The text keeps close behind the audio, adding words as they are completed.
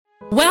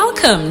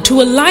Welcome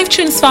to a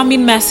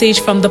life-transforming message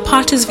from the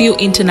Pottersville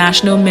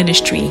International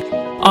Ministry.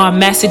 Our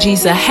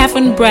messages are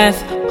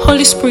heaven-breathed,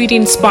 Holy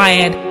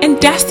Spirit-inspired, and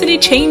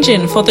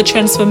destiny-changing for the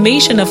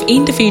transformation of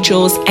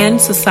individuals and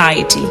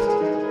society.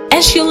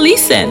 As you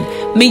listen,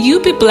 may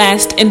you be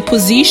blessed and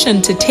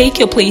positioned to take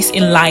your place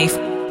in life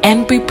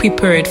and be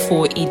prepared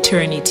for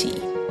eternity.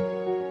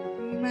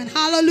 Amen.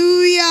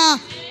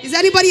 Hallelujah. Is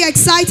anybody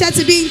excited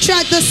to be in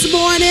church this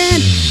morning?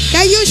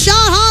 Can you shout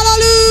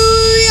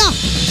hallelujah?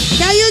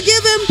 Can you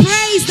give him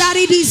praise that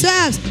he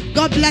deserves?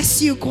 God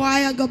bless you,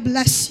 choir. God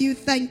bless you.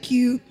 Thank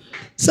you.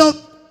 So,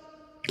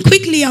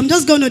 quickly, I'm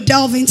just going to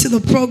delve into the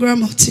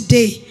program of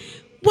today.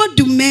 What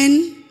do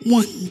men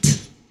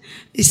want?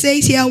 It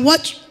says here,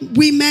 what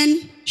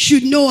women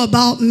should know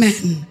about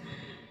men.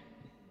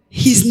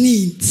 His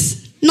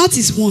needs, not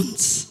his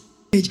wants.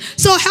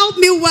 So, help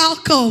me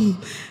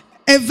welcome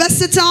a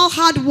versatile,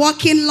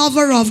 hard-working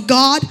lover of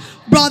God,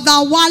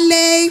 Brother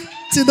Wale,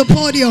 to the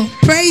podium.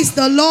 Praise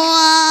the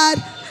Lord.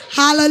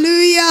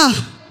 Hallelujah.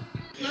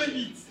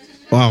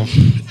 Wow.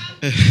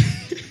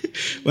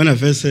 When I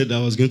first said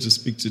I was going to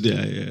speak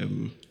today,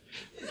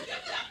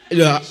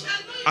 I've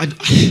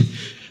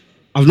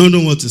not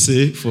known what to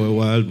say for a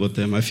while, but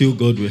I feel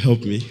God will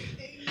help me.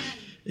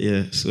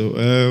 Yeah, so,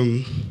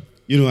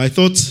 we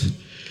thought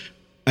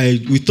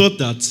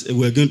that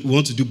we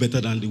want to do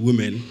better than the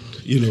women,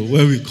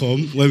 when we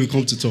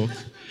come to talk.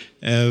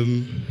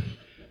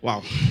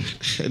 Wow,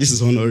 this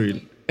is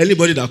honoring.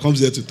 Anybody that comes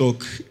here to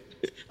talk,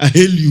 I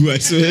hail you, I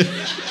swear.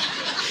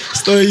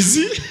 It's not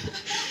easy.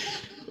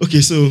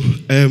 Okay, so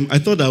I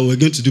thought that we were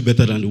going to do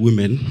better than the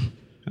women.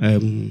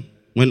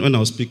 When I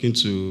was speaking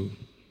to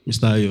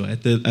Mr. Ayo,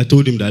 I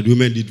told him that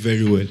women did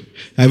very well.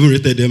 I even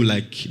rated them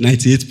like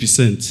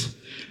 98%.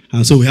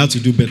 And so we had to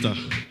do better.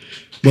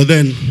 But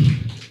then,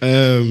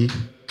 and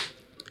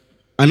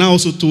I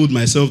also told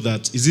myself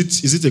that,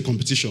 is it a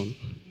competition?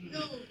 No.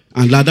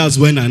 And that's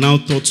when I now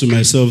thought to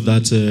myself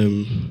that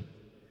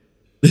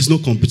there's no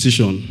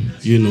competition,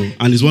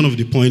 and it's one of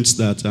the points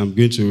that I'm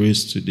going to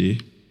raise today.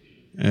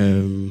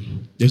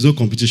 There's no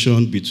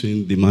competition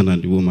between the man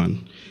and the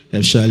woman,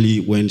 especially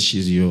when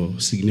she's your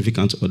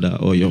significant other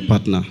or your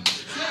partner.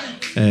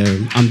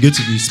 I'm going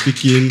to be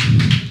speaking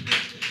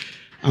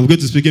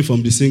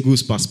from the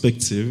singles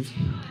perspective.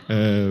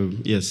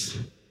 Yes,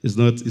 it's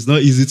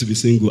not easy to be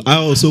single. I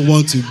also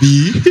want to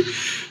be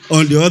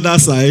on the other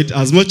side,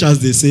 as much as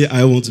they say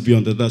I want to be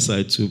on the other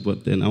side too,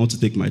 but then I want to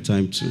take my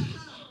time too.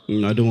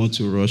 I don't want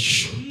to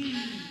rush.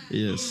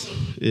 Yes.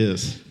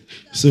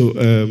 So,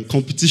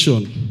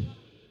 competition.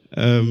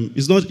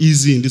 It's not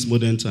easy in these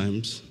modern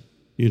times.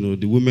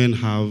 The women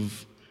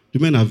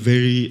are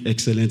very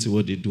excellent in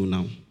what they do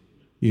now.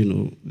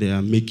 They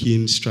are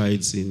making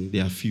strides in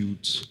their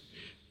fields.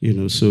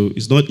 So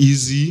it's not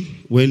easy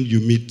when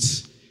you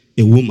meet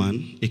a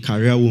woman, a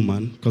career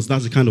woman, because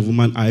that's the kind of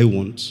woman I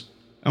want.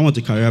 I want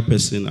a career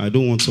person. I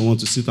don't want someone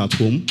to sit at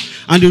home.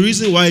 And the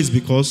reason why is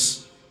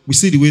because we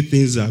see the way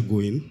things are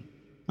going.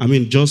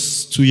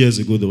 Just 2 years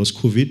ago, there was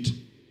COVID.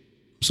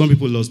 Some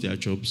people lost their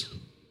jobs,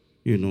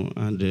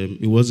 and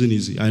it wasn't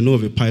easy. I know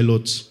of a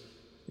pilot,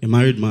 a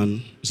married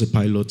man is a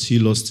pilot. He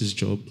lost his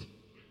job,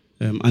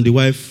 and the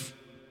wife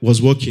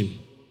was working.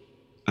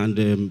 And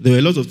there were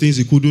a lot of things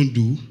he couldn't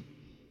do,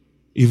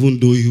 even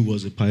though he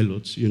was a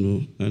pilot,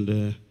 and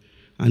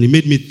it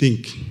made me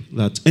think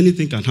that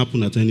anything can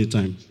happen at any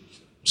time.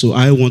 So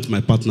I want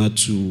my partner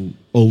to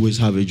always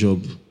have a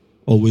job,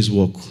 always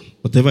work.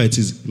 Whatever it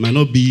is, it might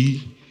not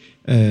be,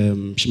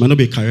 she might not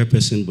be a career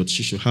person, but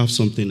she should have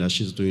something that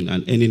she's doing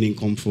and earning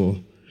income for,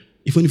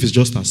 even if it's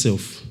just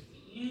herself,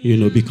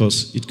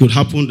 because it could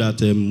happen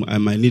that I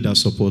might need her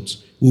support.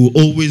 We will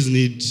always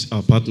need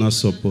our partner's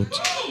support,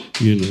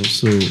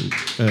 So,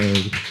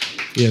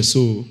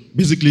 so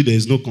basically there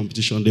is no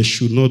competition. There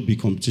should not be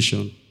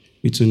competition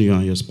between you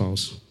and your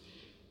spouse.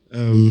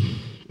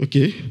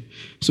 Okay,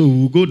 so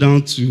we'll go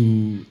down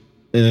to,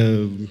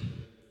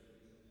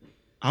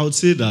 I would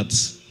say that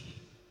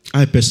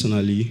I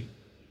personally,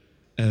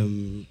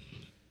 I'm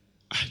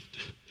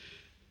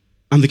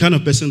the kind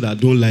of person that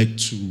don't like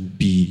to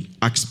be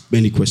asked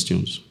many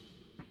questions.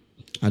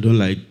 I don't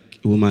like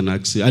a woman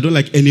asking. I don't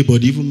like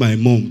anybody, even my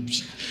mom.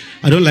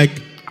 I don't like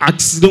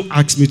don't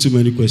ask me too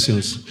many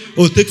questions.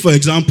 Oh, take for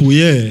example,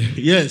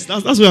 yes,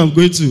 that's where I'm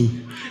going to.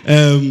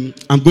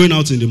 I'm going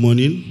out in the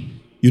morning.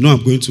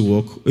 I'm going to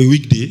work a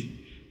weekday.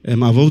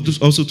 I've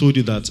also told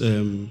you that.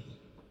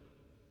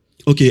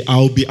 Okay,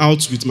 I'll be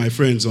out with my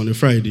friends on a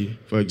Friday,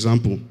 for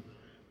example.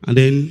 And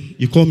then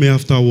you call me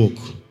after work.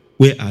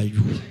 Where are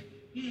you?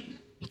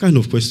 What kind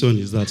of question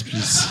is that,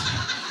 please?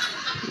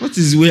 What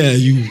is where are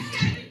you?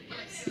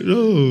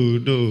 No.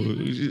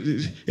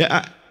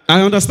 Yeah,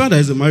 I understand that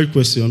it's a married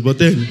question, but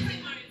then,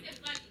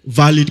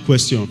 valid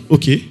question.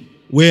 Okay,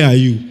 where are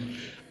you?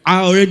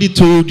 I already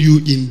told you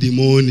in the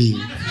morning.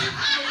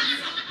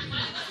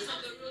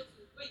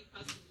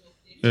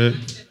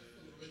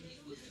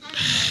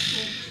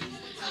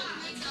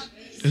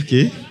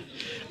 Okay.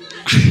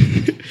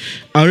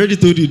 I already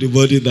told you the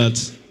body that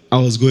I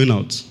was going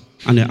out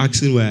and they're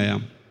asking where I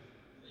am.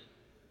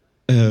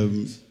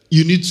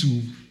 you need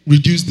to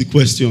reduce the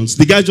questions.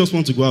 The guy just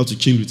wants to go out to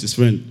chill with his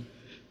friend,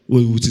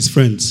 with his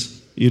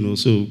friends,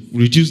 so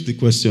reduce the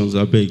questions,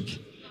 I beg.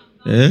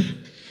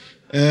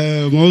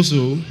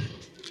 Also,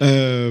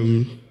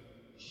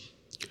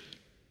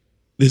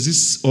 there's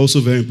this also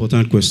very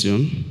important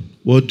question.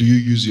 What do you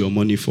use your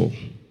money for?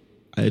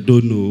 I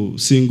don't know,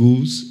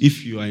 singles,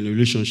 if you are in a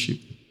relationship,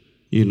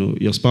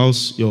 your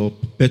spouse, your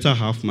better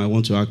half might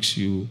want to ask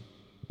you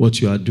what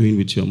you are doing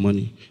with your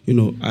money.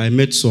 I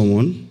met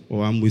someone,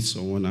 or I'm with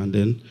someone, and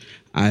then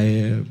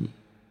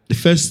the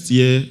first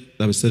year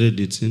that we started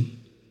dating,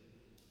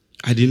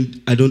 I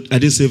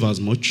didn't save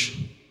as much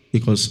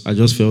because I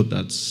just felt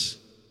that,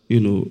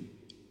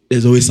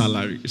 there's always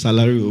salary.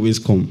 Salary will always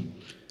come.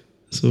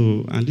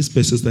 So, and this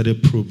person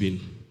started probing.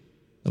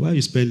 Why are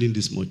you spending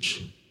this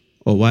much?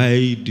 Or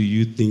why do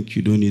you think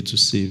you don't need to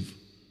save?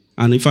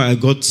 And in fact, I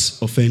got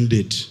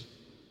offended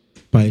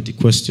by the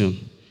question.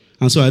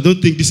 And so I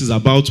don't think this is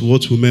about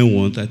what women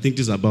want. I think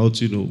this is about,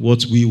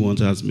 what we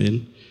want as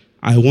men.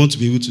 I want to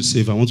be able to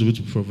save. I want to be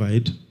able to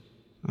provide.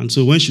 And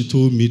so when she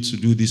told me to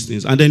do these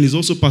things, and then it's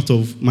also part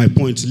of my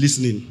point,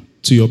 listening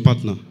to your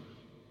partner.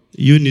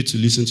 You need to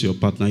listen to your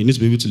partner. You need to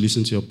be able to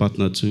listen to your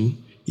partner too.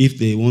 If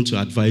they want to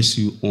advise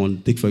you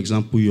on, take for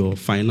example, your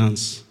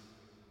finance,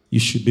 we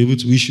should be able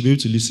to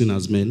listen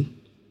as men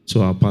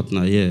to our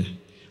partner, yeah.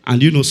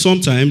 And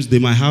sometimes they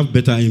might have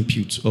better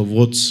input of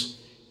what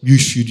you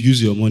should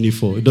use your money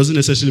for. It doesn't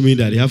necessarily mean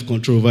that they have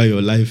control over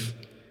your life,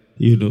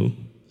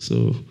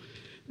 So,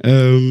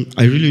 I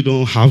really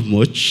don't have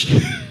much.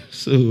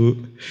 So,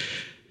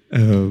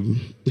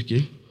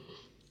 okay.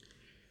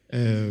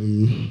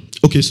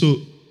 Okay,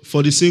 so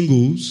for the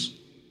singles,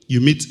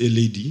 you meet a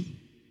lady,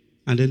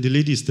 and then the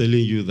lady is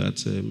telling you that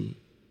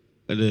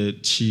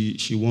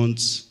she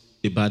wants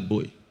a bad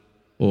boy,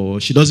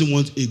 or she doesn't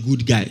want a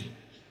good guy.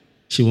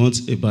 She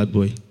wants a bad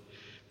boy.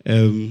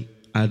 I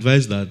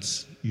advise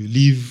that you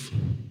leave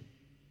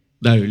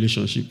that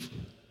relationship.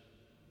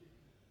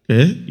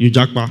 You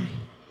jackpot.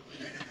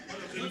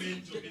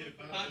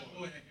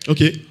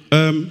 Okay.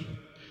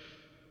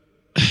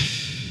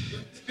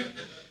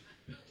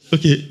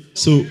 Okay.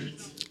 So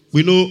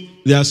we know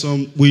there are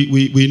some. We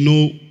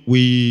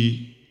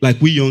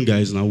young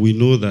guys now. We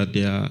know that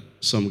there are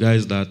some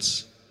guys that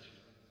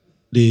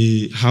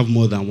they have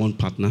more than one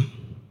partner.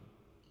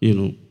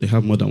 They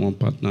have more than one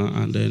partner,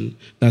 and then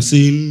they're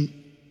seeing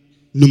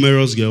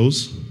numerous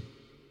girls,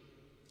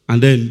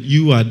 and then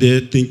you are there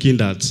thinking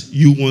that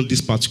you want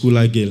this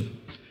particular girl,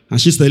 and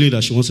she's telling you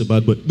that she wants a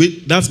bad boy.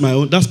 But that's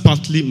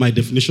partly my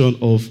definition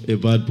of a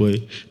bad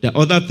boy. There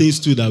are other things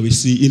too that we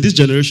see in this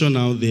generation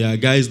now. There are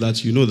guys that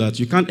that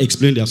you can't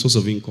explain their source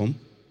of income,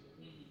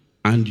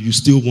 and you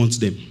still want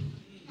them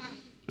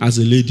as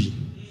a lady.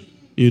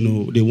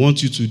 They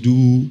want you to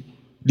do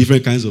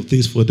different kinds of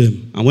things for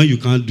them, and when you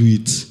can't do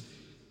it,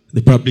 they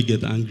probably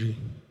get angry.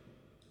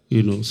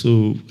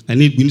 So we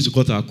need to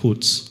cut our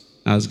coats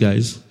as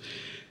guys.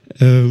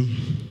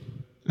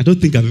 I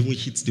don't think I've even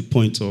hit the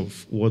point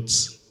of what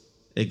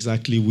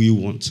exactly we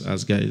want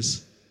as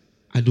guys.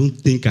 I don't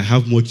think I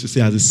have much to say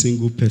as a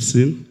single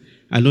person.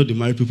 I know the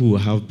married people will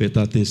have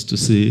better things to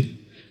say.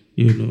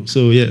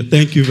 So yeah,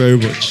 thank you very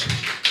much.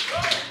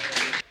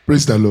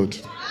 Praise the Lord.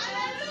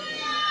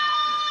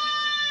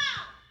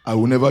 I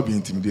will never be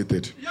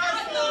intimidated.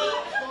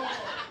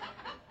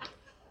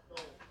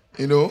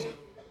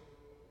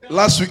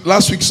 Last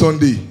week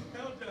Sunday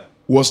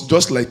was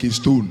just like a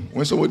stone.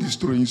 When somebody is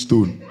throwing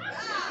stone,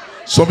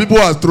 some people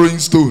are throwing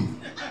stone,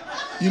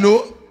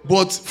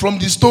 but from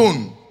the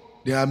stone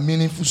there are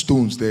meaningful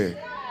stones there.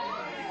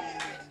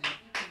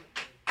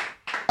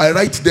 I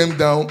write them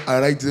down,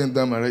 and I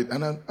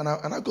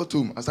got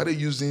home. I started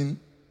using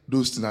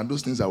those things, and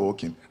those things are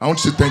working. I want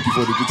to say thank you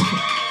for the good thing.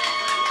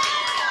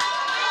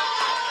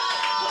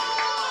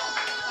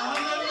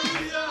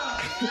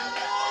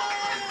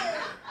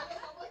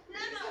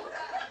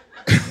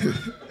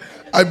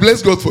 I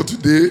bless God for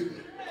today,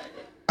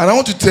 and I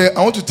want to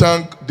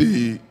thank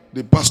the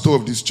pastor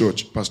of this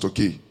church, Pastor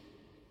K.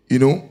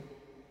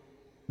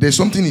 There's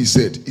something he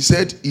said. He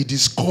said he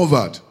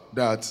discovered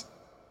that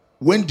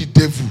when the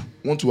devil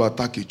wants to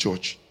attack a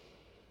church,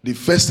 the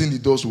first thing he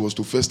does was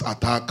to first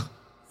attack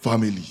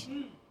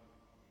family.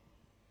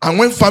 And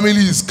when family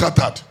is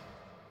scattered,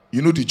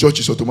 the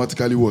church is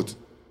automatically what?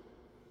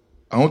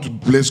 I want to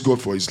bless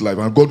God for his life,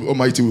 and God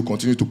Almighty will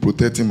continue to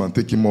protect him and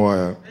take him more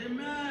higher.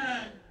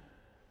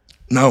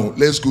 Now,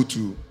 let's go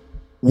to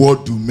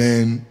what do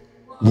men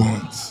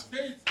want?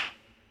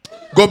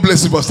 God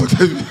bless you, Pastor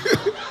Kevin.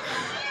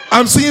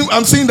 I'm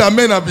seeing that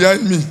men are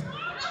behind me.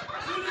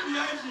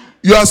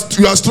 You are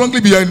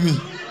strongly behind me.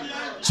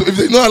 So if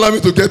they don't allow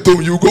me to get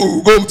home, you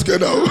go home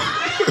together.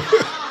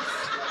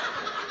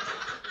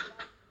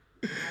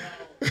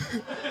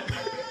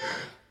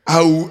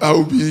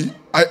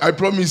 I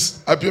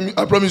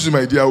promise you,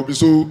 my dear, I will be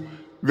so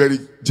very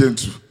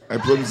gentle. I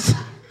promise.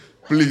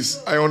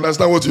 Please, I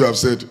understand what you have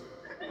said.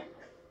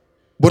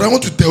 But I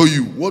want to tell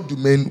you, what do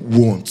men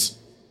want?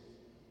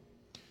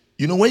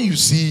 When you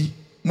see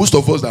most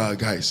of us that are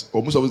guys,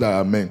 or most of us that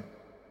are men,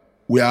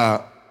 we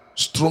are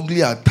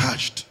strongly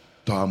attached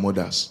to our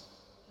mothers.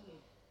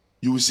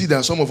 You will see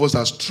that some of us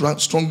are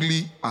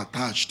strongly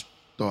attached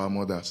to our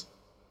mothers.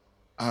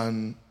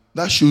 And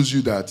that shows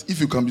you that if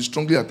you can be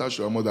strongly attached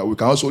to our mother, we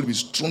can also be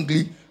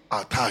strongly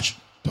attached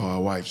to our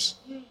wives.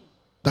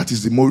 That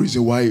is the more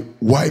reason why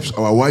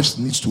our wives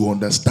need to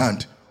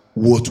understand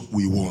what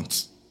we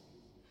want.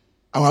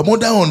 Our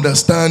mother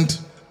understands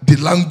the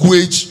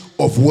language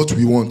of what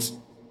we want.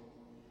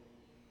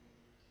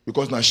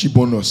 Because now she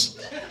born us.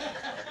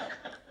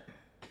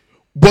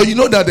 But you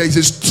know that there is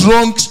a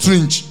strong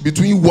string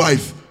between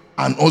wife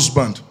and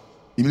husband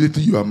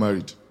immediately you are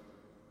married.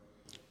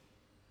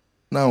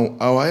 Now,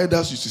 our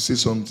elders used to say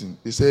something.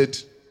 They said,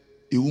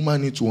 a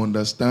woman needs to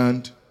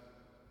understand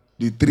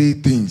the three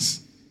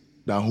things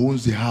that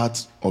owns the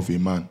heart of a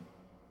man.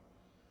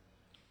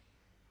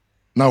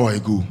 Now I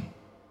go.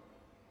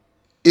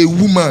 A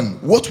woman,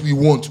 what we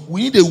want.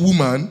 We need a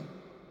woman.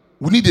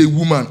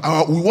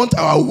 We want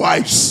our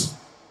wives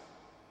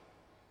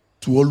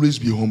to always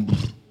be humble.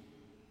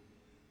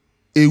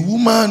 A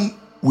woman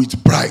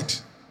with pride.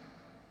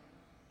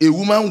 A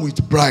woman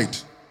with pride.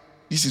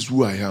 This is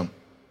who I am.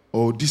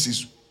 Or this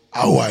is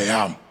how I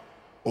am.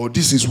 Or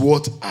this is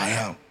what I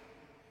am.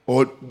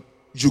 Or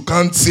you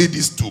can't say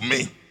this to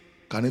me.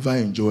 Can never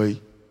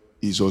enjoy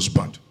his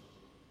husband.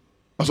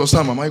 Pastor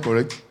Sam, am I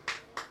correct?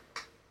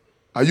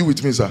 Are you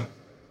with me, sir?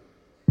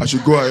 I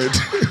should go ahead.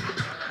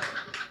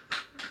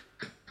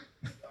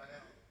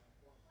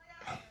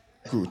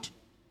 Good.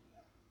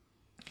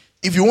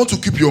 If you want to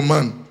keep your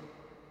man,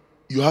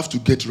 you have to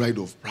get rid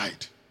of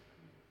pride.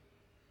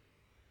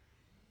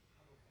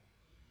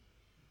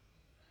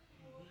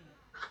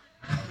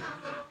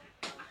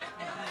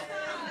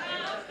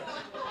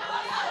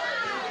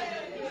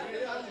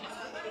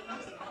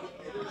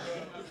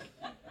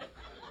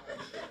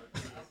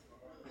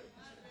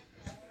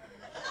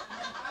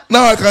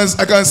 Now I can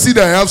see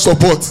that I have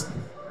support.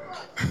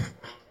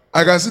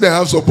 I can see that I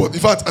have support. In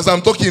fact, as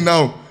I'm talking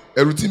now,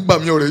 everything by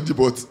me already,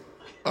 but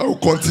I will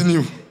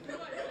continue.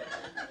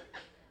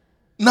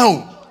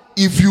 Now,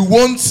 if you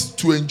want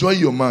to enjoy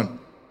your man,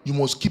 you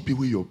must keep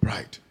away your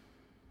pride.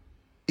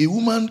 A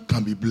woman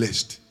can be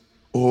blessed,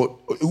 or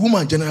a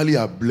woman generally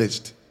are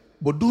blessed,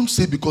 but don't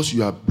say because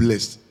you are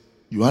blessed,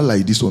 you are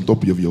like this on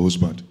top of your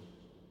husband.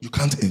 You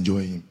can't enjoy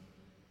him.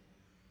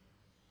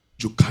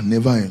 You can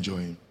never enjoy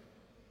him.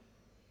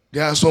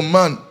 There are some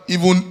men,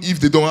 even if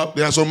they don't have,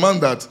 there are some men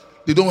that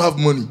they don't have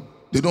money,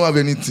 they don't have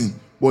anything,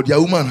 but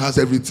their woman has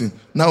everything.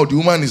 Now the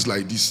woman is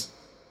like this.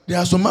 There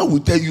are some men who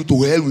will tell you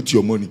to hell with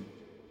your money.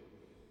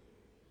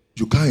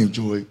 You can't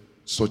enjoy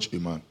such a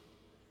man.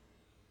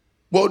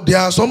 But there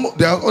are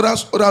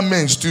other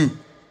men too.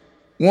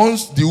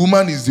 Once the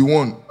woman is the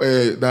one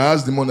that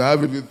has the money, that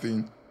have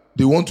everything,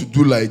 they want to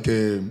do like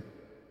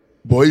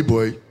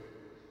boy,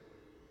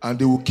 and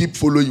they will keep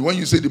following you. When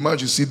you say the man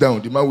should sit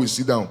down, the man will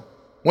sit down.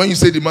 When you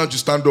say the man should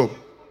stand up,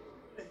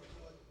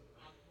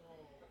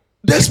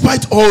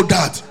 despite all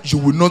that, you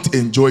will not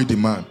enjoy the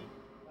man.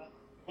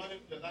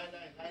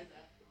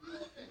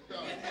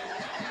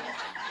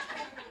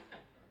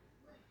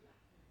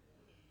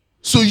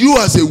 So you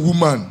as a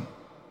woman,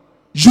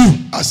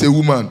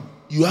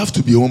 you have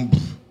to be humble.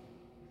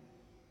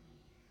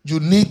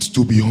 You need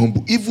to be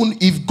humble. Even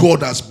if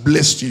God has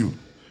blessed you.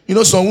 You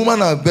know, some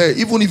women are there,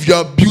 even if you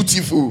are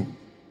beautiful,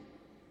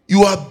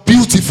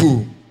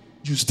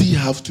 you still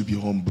have to be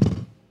humble.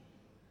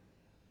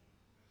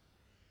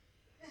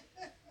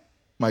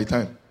 My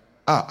time.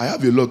 I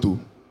have a lot too.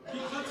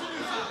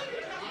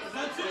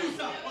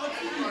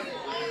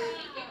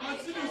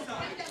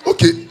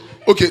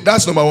 Okay,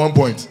 that's number 1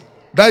 point.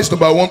 That is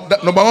number one.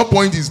 Number 1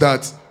 point is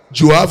that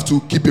you have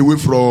to keep away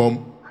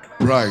from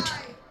pride.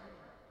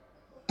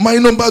 My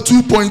number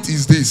 2 point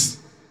is this.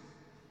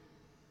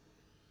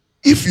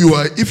 If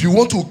you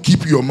want to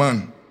keep your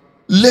man,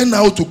 learn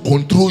how to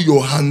control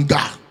your anger.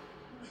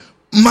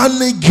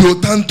 Manage your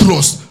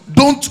tantrums.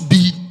 Don't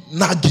be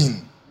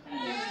nagging.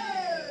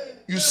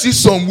 You see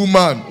some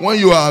woman, when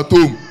you are at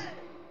home,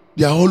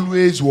 they are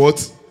always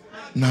what?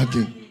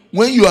 Nagging.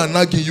 When you are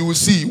nagging, you will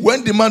see,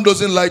 when the man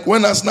doesn't like,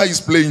 when Arsenal is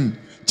playing,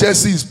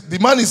 Chelsea, the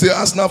man is an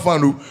Arsenal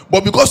fan,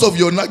 but because of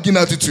your nagging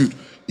attitude,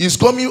 he's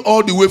coming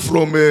all the way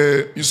from,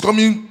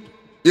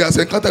 he has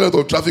encountered a lot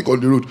of traffic on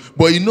the road.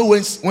 But you know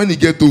when he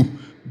get home,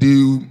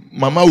 the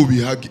mama will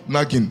be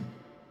nagging.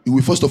 He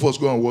will first of all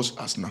go and watch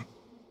Arsenal.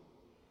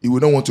 He will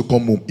not want to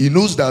come home. He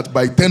knows that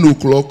by 10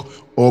 o'clock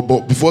or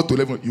before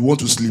 11, you want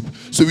to sleep.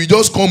 So we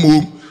just come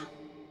home,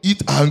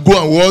 eat and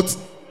go and what?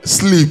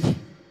 Sleep.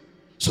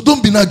 So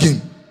don't be nagging.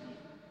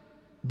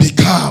 Be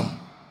calm.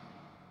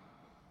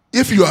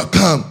 If you are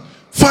calm,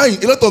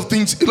 fine. A lot of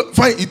things,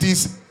 fine it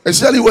is,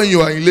 especially when you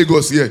are in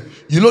Lagos here.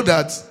 You know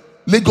that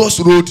Lagos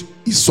Road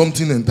is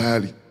something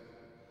entirely.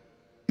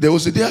 There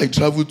was a day I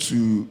traveled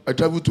to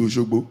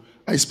Osogbo.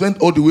 I spent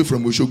all the way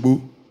from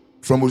Osogbo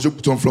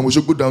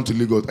down to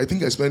Lagos. I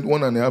think I spent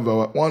 1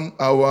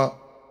 hour,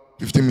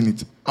 15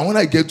 minutes. And when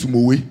I get to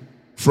Mowe,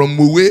 from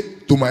Mowe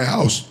to my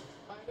house,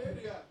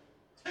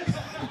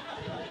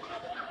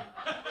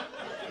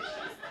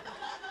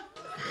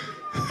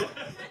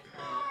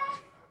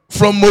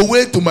 From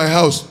Mowe to my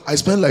house, I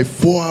spent like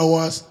 4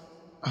 hours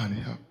and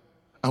a half.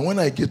 And when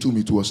I get home,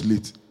 it was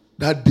late.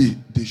 That day,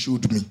 they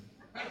showed me.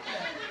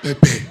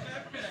 Pepe.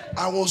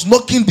 I was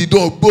knocking the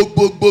door. Bog,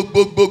 bog, bog,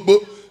 bog, bog,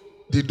 bog.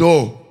 The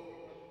door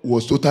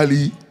was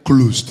totally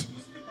closed.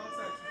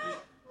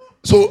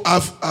 So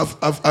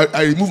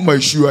I removed my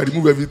shoe. I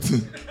removed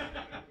everything.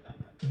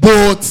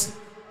 But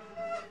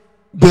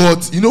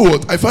you know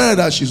what? I find out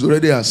that she's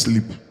already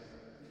asleep.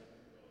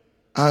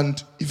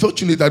 And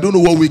unfortunately, I don't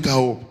know what wake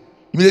her up.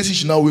 Immediately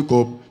she now wake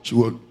up, she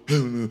was,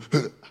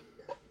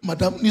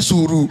 Madam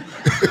Nisuru.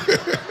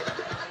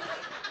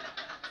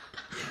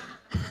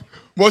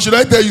 But should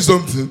I tell you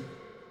something?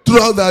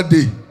 Throughout that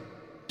day,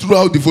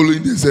 throughout the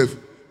following day,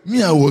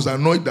 me, I was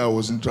annoyed that I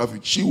was in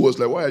traffic. She was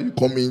like, why are you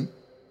coming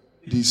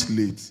this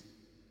late?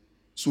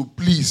 So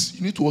please,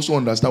 you need to also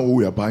understand what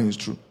we are buying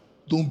through.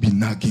 Don't be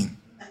nagging.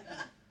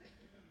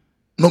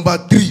 Number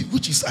 3,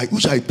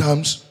 which I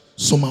terms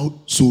somehow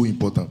so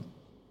important.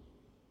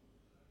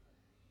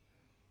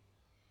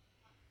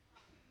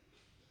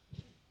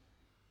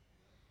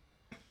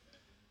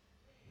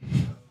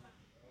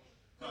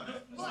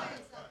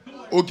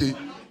 Okay.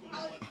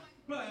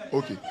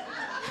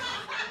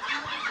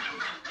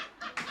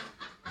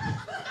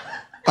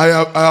 I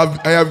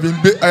have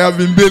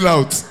been bailed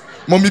out.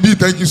 Mommy B,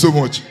 thank you so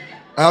much.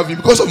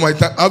 Because of my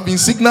time, I've been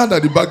signaled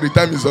at the back. The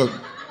time is up.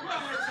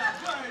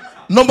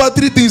 Number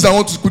 3 things I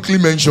want to quickly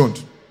mention.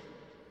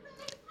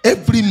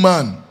 Every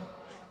man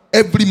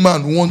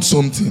wants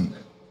something.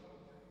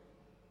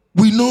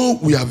 We know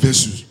we are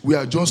vessels. We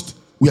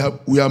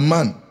are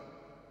man.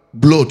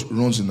 Blood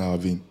runs in our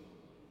vein.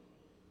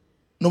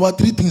 Number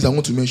 3 things I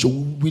want to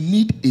mention. We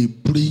need a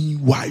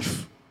praying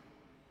wife.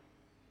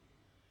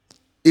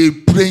 A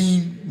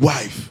praying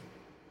wife.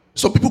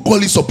 Some people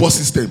call it support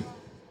system.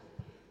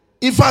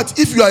 In fact,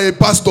 if you are a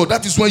pastor,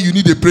 that is when you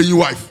need a praying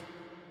wife.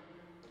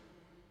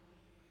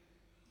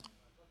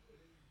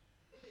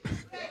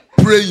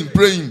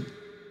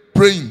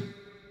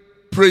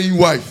 Praying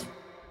wife.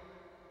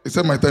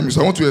 Except my time is,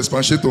 I want to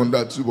expatiate on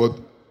that too, but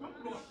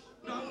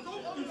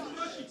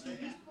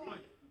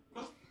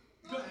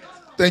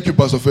thank you,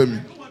 Pastor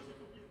Femi.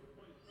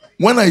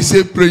 When I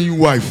say praying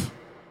wife,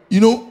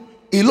 you know,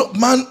 a lot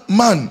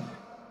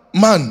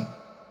man,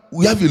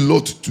 we have a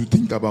lot to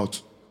think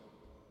about.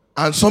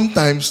 And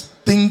sometimes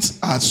things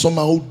are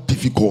somehow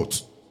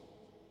difficult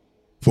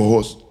for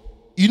us.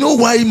 You know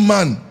why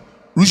man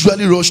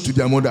usually rush to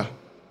their mother?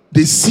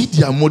 They see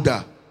their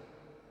mother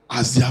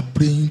as their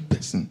praying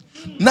person.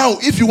 Now,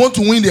 if you want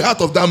to win the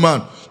heart of that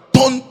man,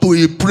 turn to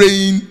a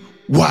praying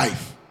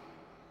wife.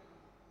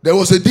 There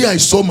was a day I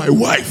saw my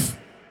wife.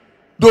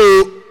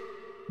 Though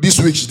this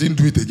week she didn't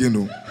do it again.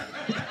 No.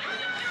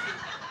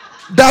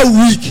 That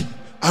week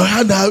I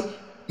had her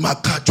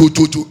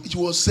makacho. She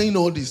was saying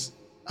all this.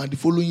 And the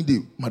following day,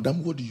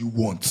 Madam, what do you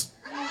want?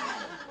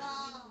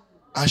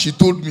 And she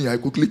told me, I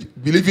quickly,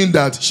 believing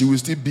that she will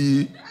still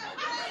be.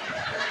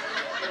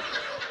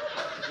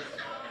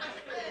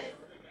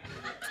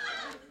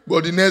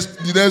 But the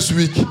next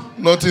week,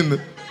 nothing.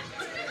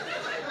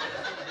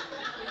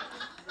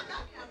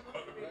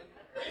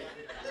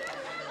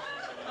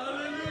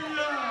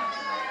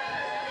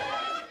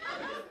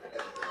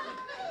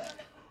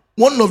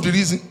 One of the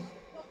reasons.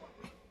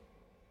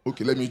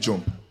 Okay, let me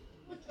jump.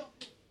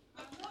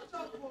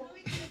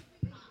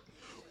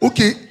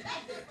 Okay.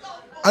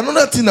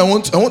 Another thing I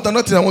want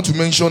to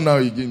mention now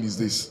again is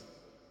this.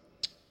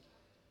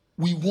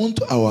 We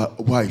want our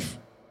wife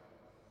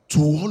to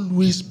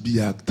always be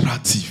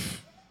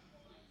attractive.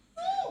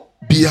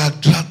 Be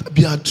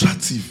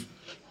attractive.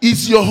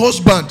 It's your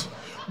husband.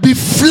 Be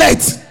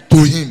flirt to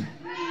him.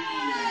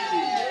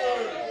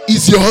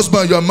 It's your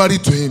husband, you are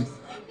married to him.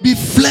 Be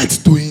flirt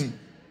to him.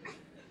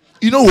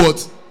 You know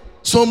what?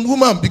 Some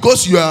woman,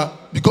 because you are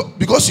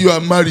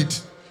married,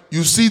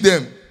 you see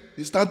them,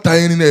 they start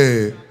tying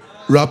a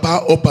wrapper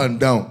up and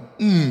down.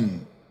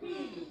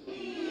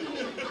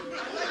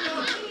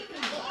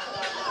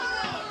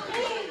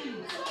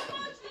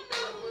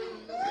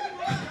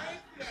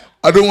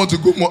 I don't want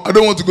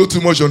to go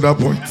too much on that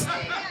point.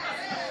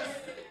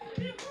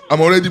 I'm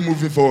already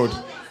moving forward.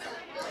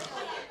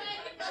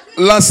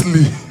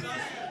 Lastly,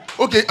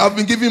 okay, I've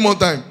been giving more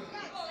time.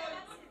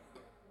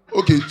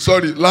 Okay,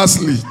 sorry.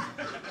 Lastly,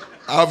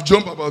 I've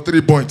jumped about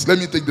 3 points. Let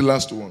me take the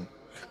last one.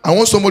 I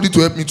want somebody to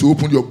help me to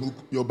open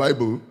your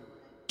Bible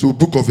to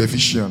Book of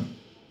Ephesians.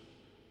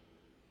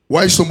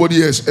 Why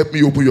somebody else help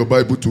me open your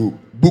Bible to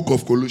Book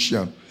of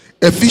Colossians?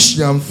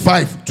 Ephesians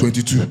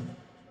 5:22.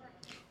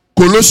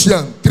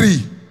 Colossians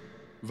 3,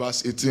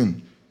 verse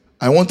 18.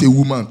 I want a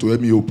woman to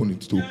help me open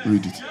it to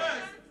read it.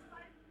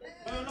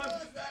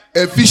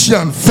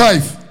 Ephesians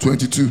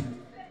 5:22.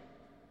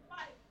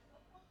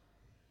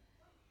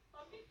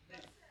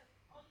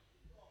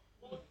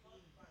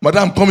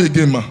 Madam, come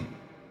again, ma.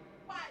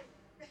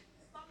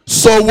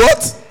 So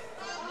what?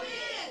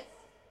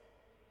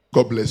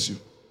 God bless you.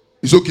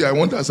 It's okay. I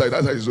want that side.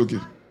 That side is okay.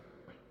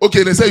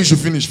 Okay, they say you should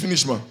finish.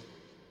 Finish, ma.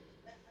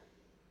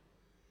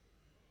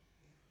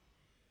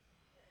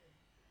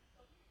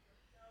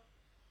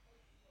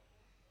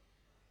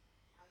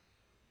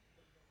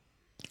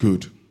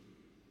 Good.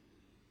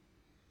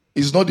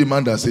 It's not the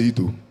man that say it,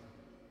 though.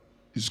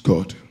 It's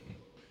God.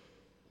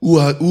 Who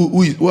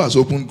has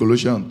opened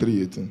Colossians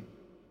 3:18?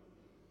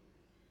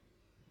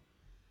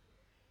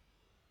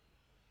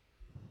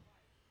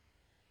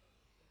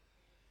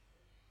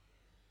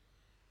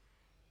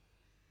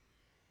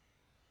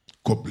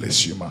 God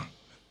bless you, man.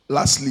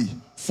 Lastly,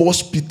 1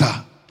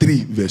 Peter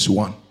 3, verse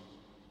 1.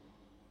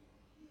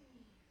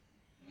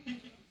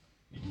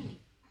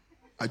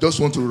 I just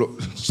want to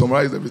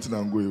summarize everything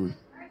I'm going with.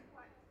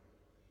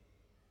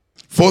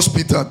 1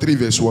 Peter 3,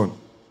 verse 1.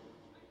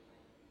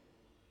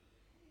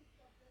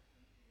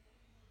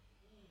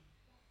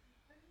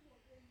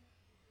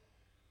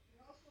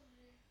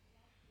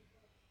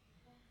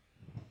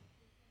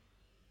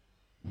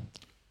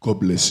 God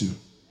bless you.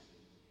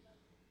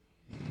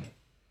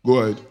 Go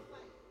ahead.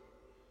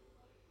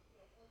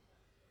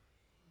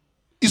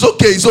 It's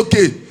okay, it's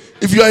okay.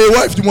 If you are a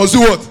wife, you must do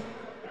what?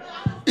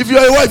 If you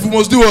are a wife, you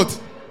must do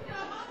what?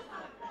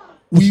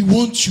 We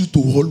want you to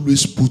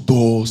always put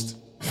us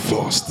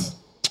first.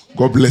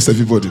 God bless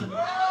everybody.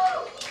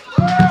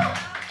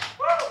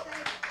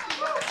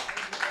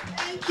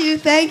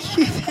 Thank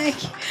you.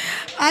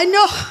 I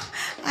know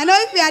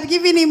if we had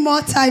given him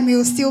more time, he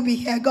will still be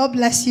here. God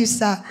bless you,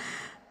 sir.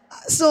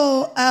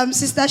 So,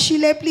 Sister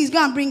Sheila, please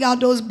go and bring out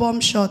those bomb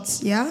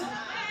shots, yeah?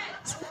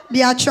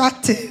 Be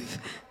attractive.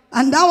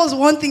 And that was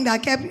one thing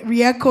that kept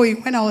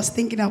re-echoing when I was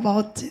thinking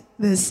about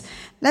this.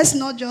 Let's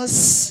not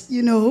just,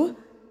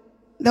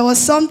 there was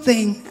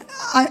something.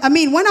 I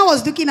mean, when I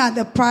was looking at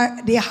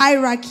the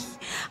hierarchy,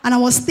 and I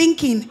was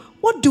thinking,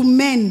 what do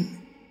men?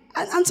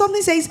 And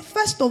something says,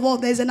 first of all,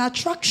 there's an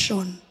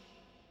attraction.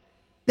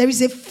 There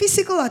is a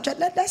physical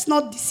attraction. Let's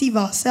not deceive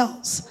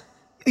ourselves.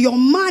 Your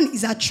man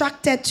is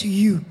attracted to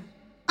you.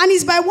 And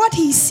it's by what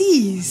he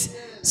sees.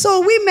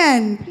 So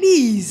women,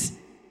 please,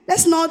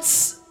 let's not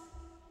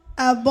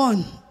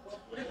burn.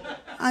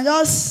 And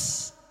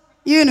just,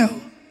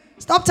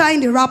 stop tying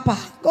the wrapper.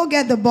 Go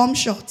get the bomb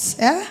shots.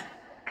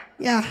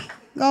 Yeah.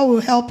 God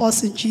will help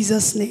us in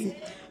Jesus' name.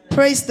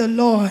 Praise the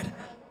Lord.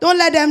 Don't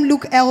let them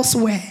look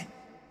elsewhere.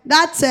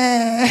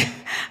 I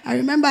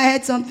remember I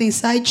heard something,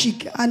 side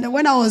chick. And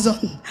when I was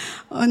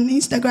on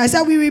Instagram, I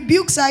said, we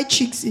rebuke side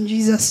chicks in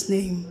Jesus'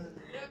 name.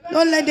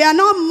 They are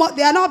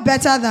not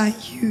better than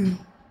you.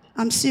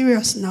 I'm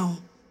serious now.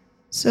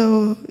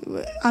 So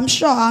I'm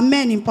sure our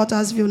men in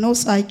Pottersville, no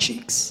side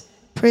chicks.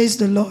 Praise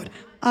the Lord.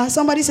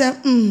 Somebody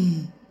said,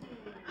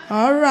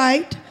 all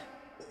right.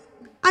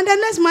 And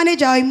then let's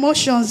manage our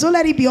emotions. Don't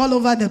let it be all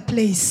over the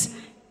place.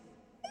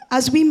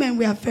 As women,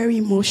 we are very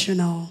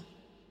emotional.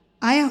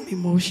 I am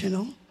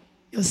emotional.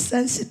 You're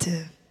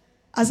sensitive.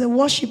 As a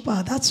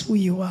worshiper, that's who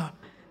you are.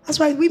 That's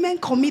why women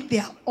commit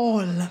their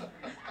all.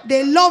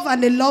 They love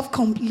and they love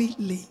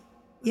completely.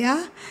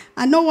 Yeah?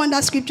 And no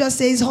wonder scripture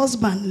says,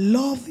 husband,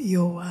 love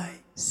your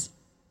wives.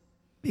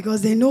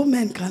 Because they know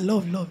men can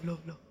love.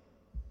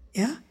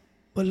 Yeah?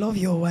 But love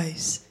your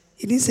wives.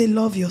 He didn't say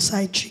love your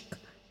side chick.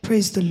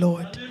 Praise the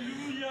Lord.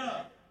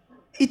 Hallelujah.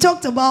 He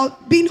talked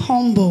about being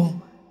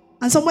humble.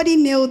 And somebody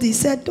nailed it. He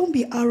said, don't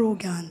be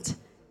arrogant.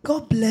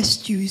 God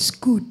blessed you. It's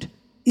good.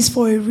 It's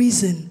for a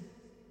reason.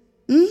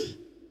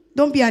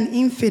 Don't be an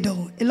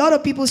infidel. A lot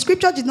of people,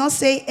 scripture did not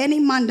say any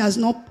man does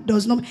not.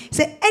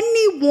 Say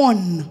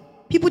anyone.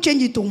 People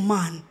change it to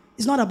man.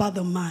 It's not about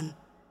the man.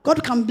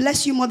 God can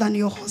bless you more than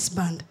your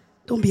husband.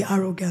 Don't be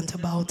arrogant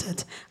about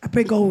it. I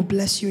pray God will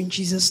bless you in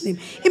Jesus' name.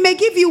 He may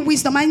give you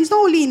wisdom, and it's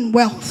not only in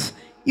wealth.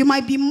 You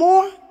might be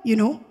more,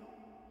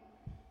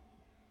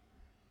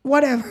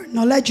 whatever,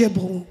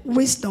 knowledgeable,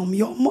 wisdom.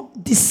 You're more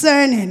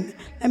discerning.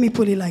 Let me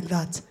put it like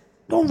that.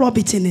 Don't rub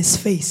it in his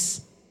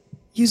face.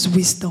 Use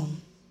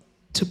wisdom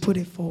to put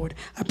it forward.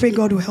 I pray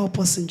God will help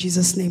us in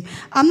Jesus' name.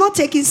 I'm not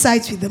taking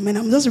sides with the men.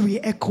 I'm just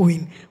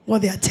re-echoing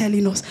what they are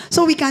telling us.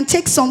 So we can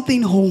take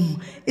something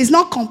home. It's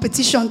not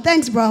competition.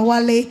 Thanks, Brother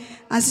Wale.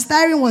 And Sister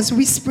Irene was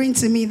whispering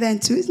to me then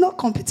too. It's not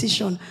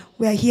competition.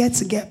 We are here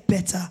to get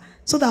better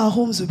so that our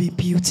homes will be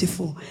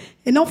beautiful.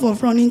 Enough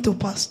of running to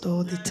pastor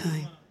all the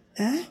time.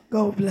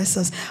 God bless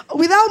us.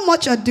 Without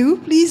much ado,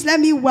 please let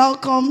me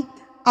welcome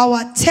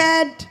our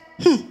third.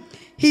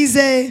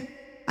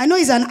 I know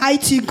he's an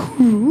IT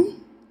guru.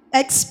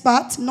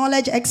 Expert,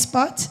 knowledge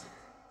expert.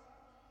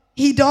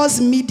 He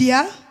does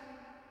media.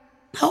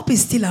 I hope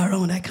he's still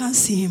around. I can't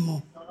see him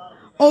more.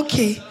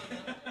 Okay.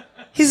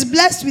 He's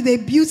blessed with a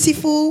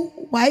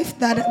beautiful wife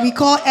that we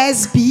call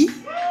SB,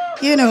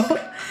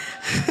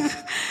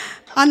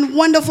 and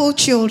wonderful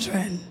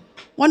children.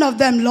 One of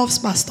them loves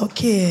Pastor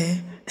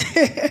K.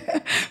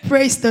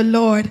 Praise the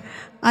Lord.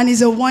 And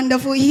he's a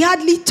wonderful, he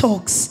hardly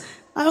talks.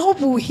 I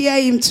hope we'll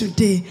hear him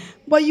today.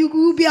 But you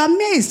will be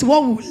amazed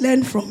what we'll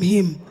learn from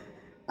him.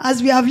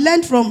 As we have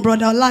learned from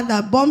Brother Ola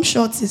that bomb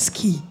shots is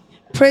key.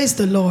 Praise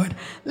the Lord.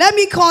 Let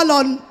me call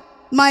on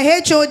my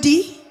HOD,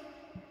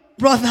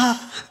 Brother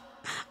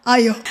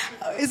Ayo.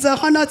 It's an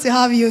honor to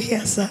have you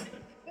here, sir.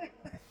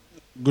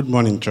 Good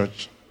morning,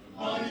 church.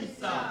 Good morning,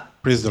 sir.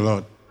 Praise the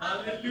Lord.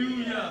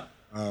 Hallelujah.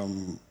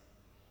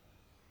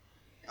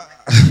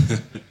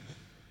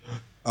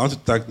 I want to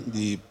thank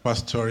the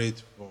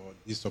pastorate for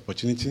this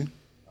opportunity.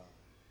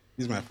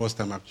 This is my first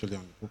time actually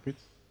on the pulpit.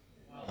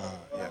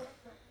 Yeah.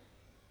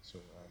 So,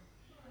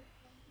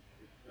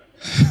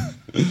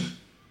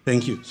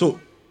 thank you. So,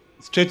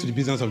 straight to the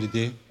business of the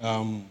day.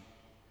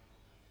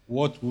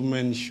 What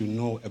women should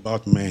know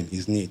about men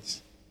is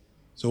needs.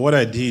 So, what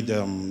I did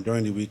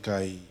during the week,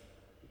 I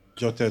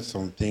jotted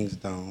some things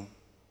down,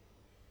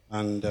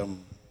 and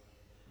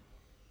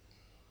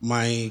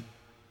my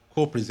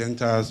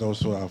co-presenters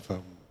also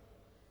have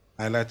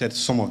highlighted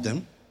some of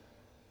them.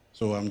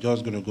 So I'm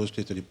just going to go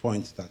straight to the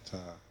points that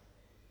are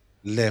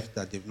left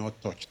that they've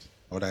not touched,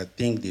 or that I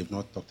think they've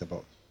not talked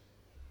about.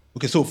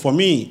 Okay, so for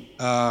me,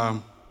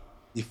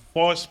 the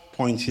first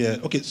point here,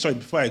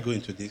 before I go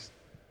into this,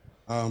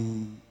 I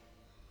want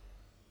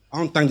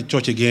to thank the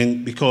church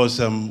again because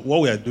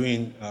what we are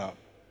doing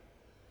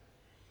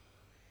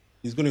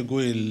is going to go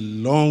a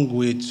long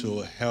way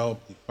to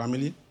help the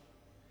family.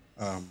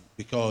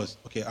 Because,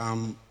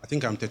 I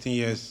think I'm 13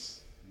 years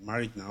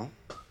married now.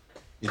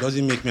 It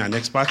doesn't make me an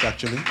expert,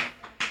 actually.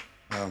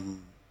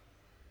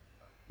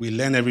 We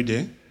learn every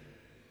day.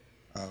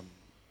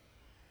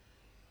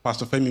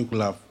 Pastor Femi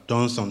could have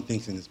done some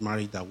things in his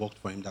marriage that worked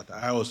for him that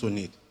I also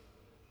need.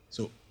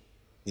 So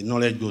the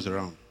knowledge goes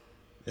around.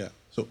 Yeah.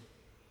 So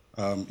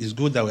it's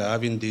good that we're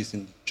having this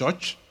in the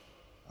church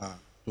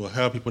to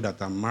help people that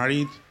are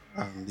married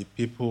and the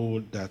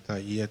people that are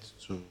yet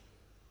to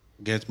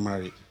get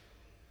married.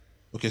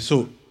 Okay,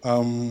 so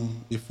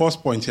the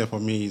first point here for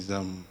me is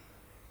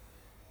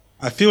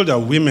I feel that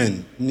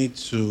women need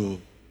to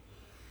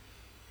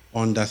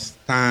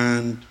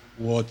understand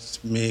what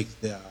makes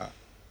their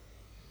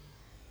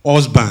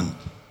husband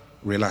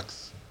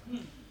relax.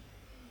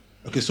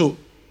 Okay, so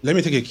let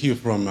me take a cue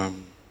from, I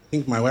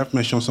think my wife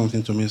mentioned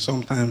something to me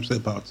sometimes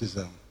about his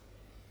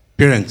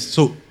parents.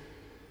 So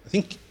I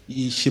think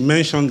she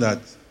mentioned that,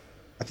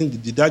 I think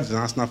the dad is an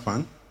Arsenal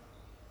fan.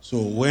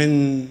 So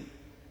when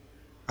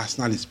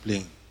Arsenal is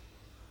playing,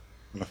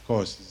 and of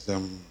course,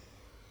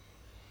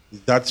 his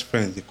dad's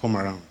friends, they come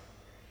around.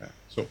 Yeah.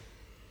 So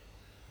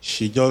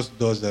she just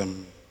does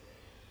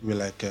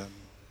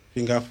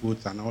finger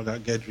foods and all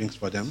that, get drinks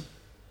for them.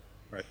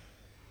 Right.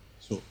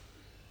 So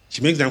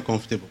she makes them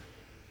comfortable.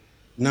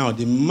 Now,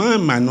 the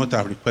man might not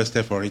have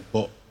requested for it,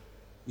 but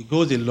it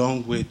goes a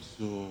long way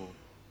to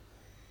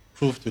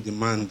prove to the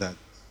man that,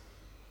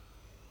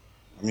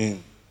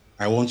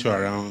 I want you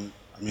around.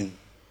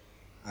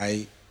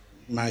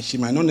 She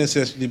might not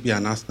necessarily be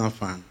an Arsenal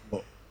fan,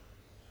 but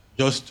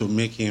just to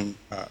make him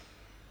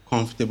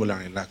comfortable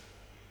and relaxed.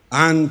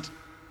 And,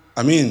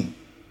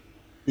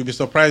 you'll be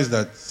surprised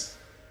that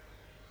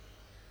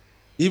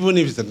even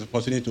if it's an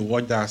opportunity to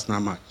watch the Arsenal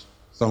match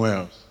somewhere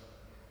else,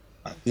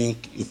 I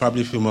think you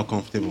probably feel more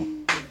comfortable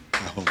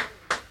at home.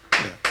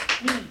 Yeah.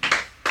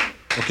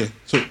 Okay,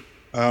 so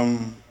I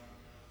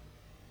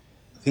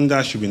think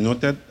that should be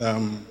noted.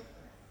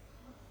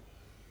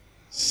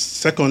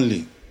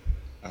 Secondly,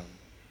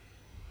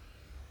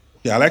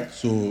 I like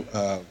to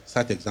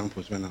cite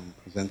examples when I'm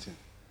presenting.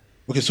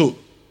 Okay, so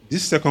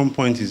this second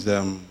point is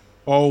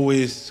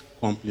always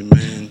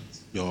compliment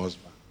your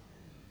husband.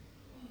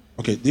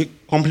 Okay, the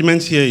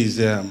compliment here is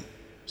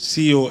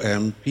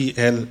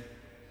COMPLEMENT.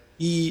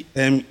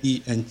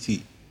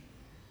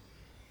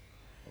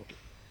 Okay,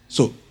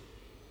 so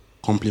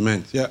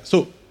compliment. Yeah,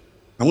 so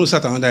I'm going to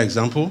start another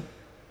example.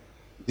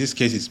 In this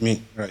case, it's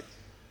me, right?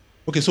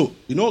 Okay, so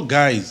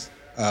guys,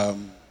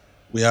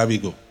 we have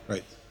ego,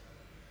 right?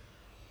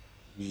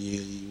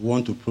 We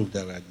want to prove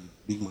that we are the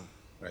big man,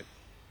 right?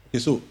 Okay,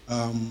 so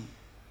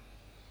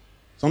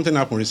something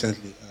happened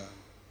recently.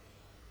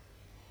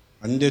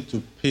 I needed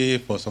to pay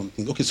for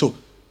something. Okay, so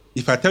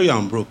if I tell you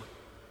I'm broke,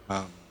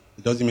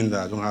 it doesn't mean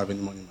that I don't have any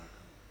money in my account.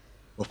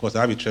 Of course,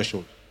 I have a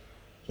threshold.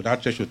 So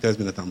that threshold tells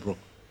me that I'm broke,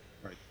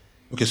 right?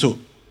 Okay, so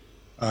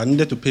I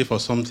needed to pay for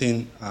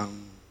something,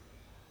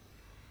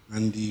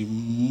 and the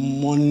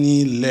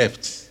money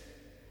left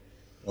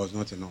was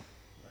not enough.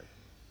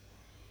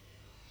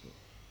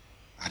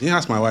 I didn't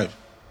ask my wife.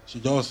 She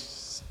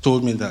just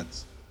told me that,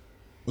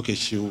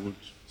 she would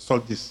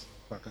sort this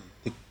so I can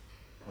take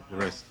up the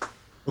rest.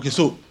 Okay,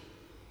 so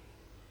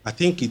I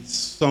think it's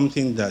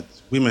something that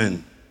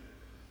women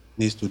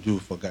need to do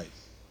for guys.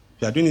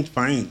 If you are doing it,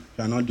 fine. If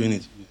you are not doing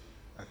it,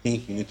 I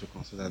think you need to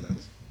consider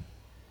that.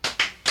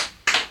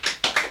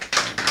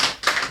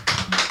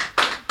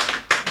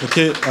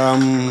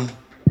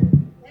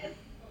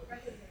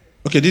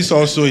 Okay, this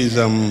also is,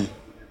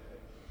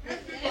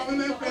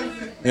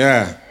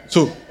 yeah.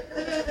 So,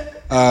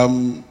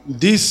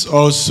 this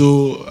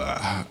also,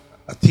 I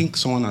think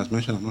someone has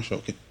mentioned, I'm not sure.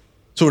 Okay.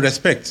 So,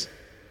 respect.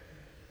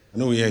 I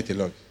know we hear it a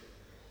lot.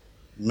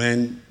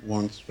 Men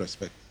want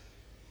respect.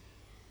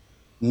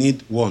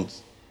 Need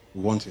want.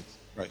 We want it,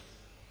 right?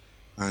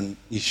 And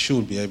it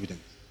should be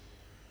evident.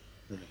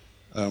 Really.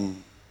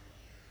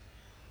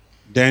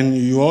 Then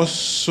you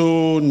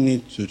also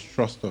need to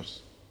trust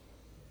us.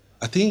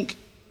 I think,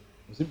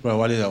 was it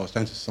Brawali that was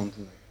trying to say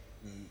something like,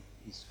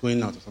 it's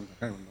going out or something? I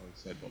can't remember what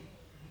he said, but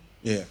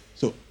yeah.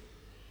 So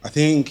I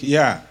think,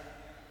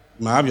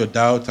 You might have your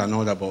doubts and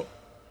all that, but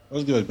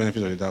just give us the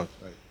benefit of the doubt.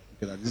 Right?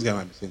 Okay, that this guy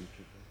might be saying the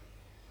truth.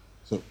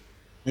 So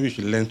maybe you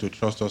should learn to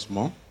trust us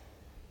more. I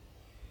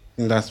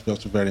think that's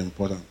also very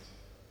important.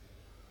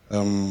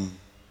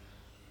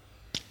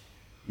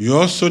 You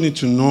also need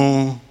to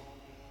know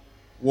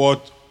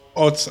what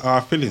hurts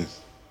our feelings.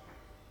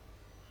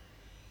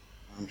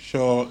 I'm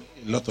sure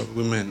a lot of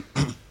women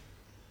have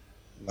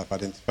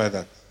identified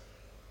that.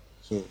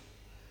 So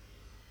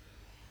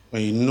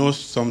when you know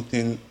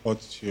something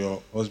hurts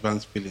your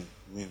husband's feeling,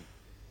 you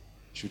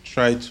should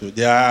try to.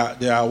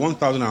 There are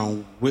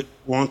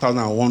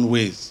 1,001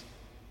 ways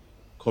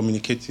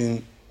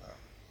communicating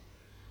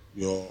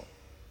your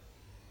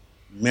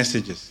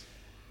messages.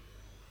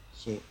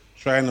 So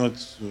try not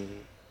to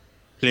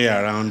play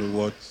around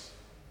with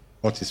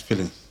what his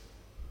feelings.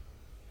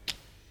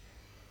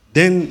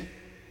 Then,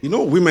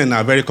 women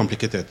are very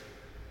complicated.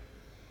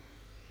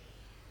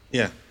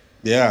 Yeah,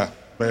 they are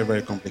very,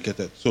 very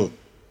complicated. So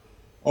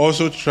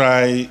also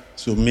try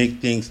to make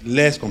things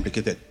less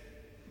complicated.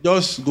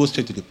 Just go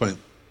straight to the point.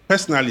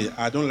 Personally,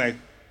 I don't like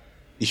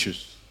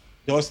issues.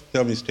 Just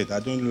tell me straight. I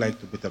don't like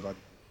to beat about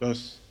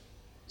it.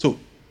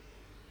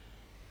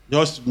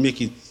 Just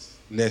make it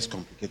less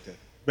complicated.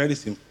 Very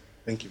simple.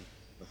 Thank you.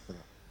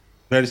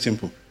 Very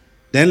simple.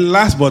 Then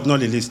last but not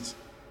the least,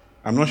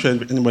 I'm not sure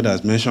if anybody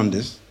has mentioned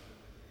this.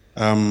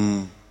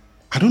 I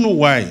don't know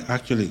why,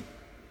 actually,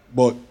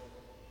 but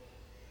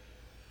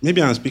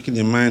maybe I'm speaking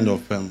in mind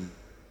of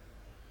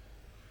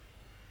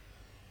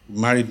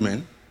married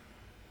men,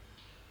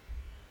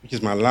 which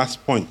is my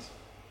last point,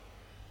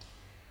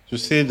 to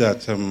say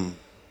that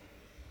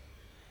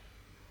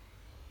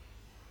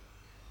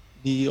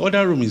the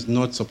other room is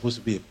not supposed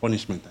to be a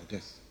punishment, I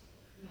guess.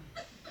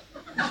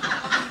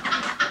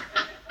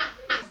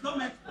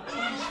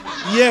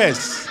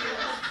 Yes.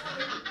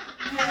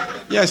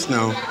 Yes,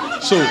 now.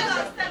 So,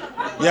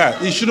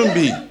 yeah, it shouldn't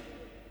be.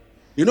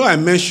 I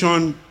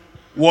mentioned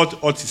what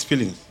hurts his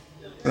feelings.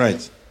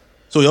 Right.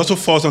 So he also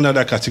falls under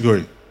that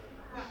category.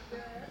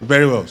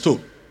 Very well.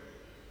 So,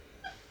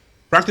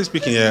 practically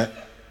speaking here,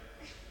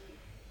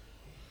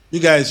 you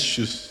guys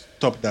should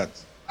stop that.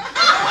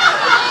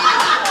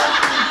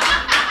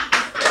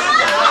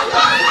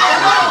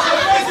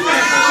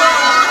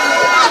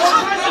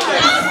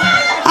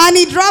 And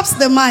he drops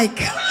the mic.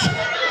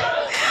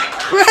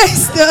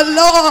 Praise the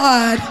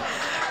Lord.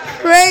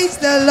 Praise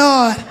the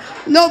Lord.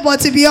 No, but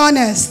to be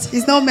honest,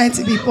 it's not meant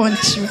to be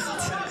punishment.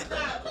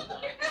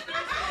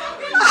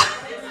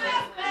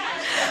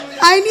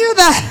 I knew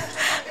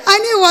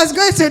he was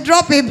going to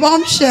drop a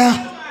bombshell.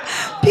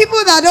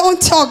 People that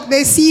don't talk,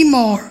 they see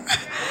more.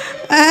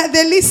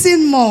 They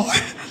listen more.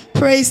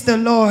 Praise the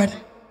Lord.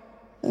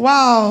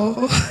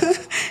 Wow.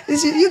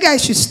 You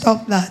guys should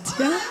stop that.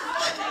 Yeah?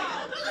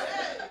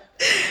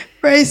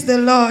 Praise the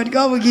Lord.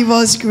 God will give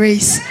us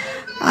grace.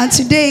 And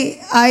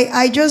today,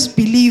 I just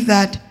believe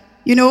that,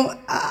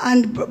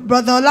 and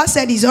Brother Ola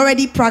said he's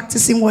already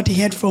practicing what he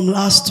heard from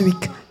last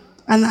week.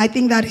 And I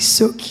think that is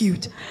so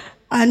cute.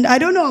 And I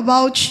don't know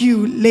about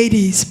you,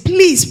 ladies.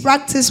 Please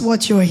practice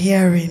what you're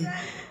hearing.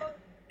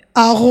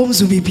 Our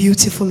homes will be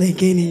beautiful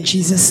again in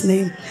Jesus'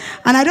 name.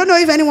 And I don't know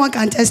if anyone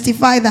can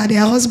testify that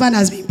their husband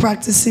has been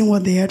practicing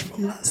what they heard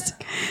from last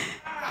week.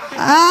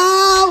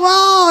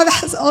 Wow,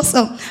 that's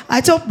awesome.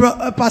 I told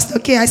Pastor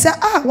K, I said,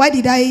 why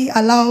did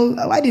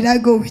I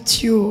go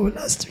with you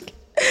last week?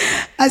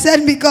 I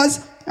said,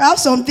 because I have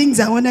some things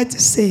I wanted to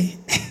say.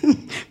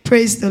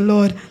 Praise the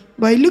Lord.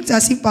 But it looked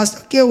as if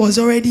Pastor K was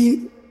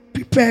already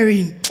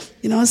preparing.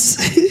 I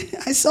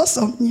saw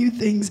some new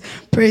things.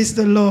 Praise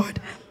the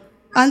Lord.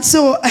 And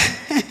so,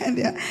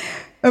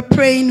 a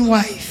praying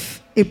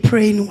wife.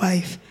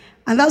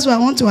 And that's why I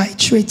want to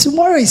iterate.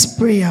 Tomorrow is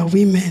prayer,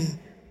 women.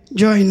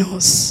 Join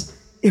us.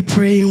 A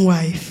praying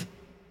wife.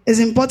 It's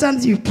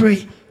important you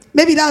pray.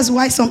 Maybe that's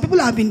why some people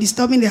have been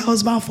disturbing their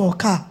husband for a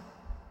car.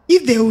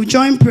 If they will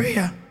join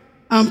prayer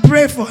and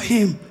pray for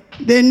him,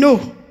 they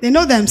know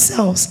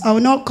themselves. I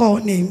will not call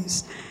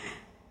names.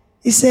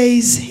 It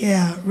says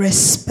here,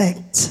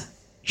 respect.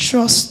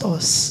 Trust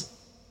us.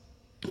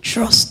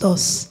 Trust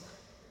us.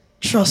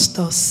 Trust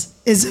us.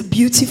 It's a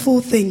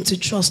beautiful thing to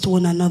trust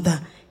one another.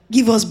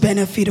 Give us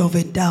benefit of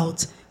a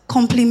doubt.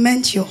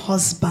 Compliment your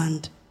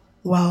husband.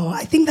 Wow,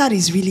 I think that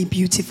is really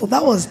beautiful.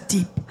 That was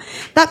deep.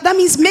 That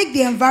means make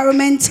the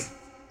environment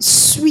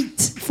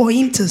sweet for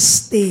him to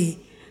stay.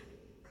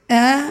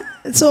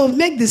 So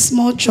make the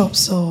small chops.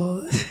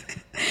 So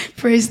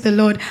praise the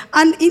Lord.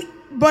 And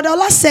Brother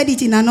Ola said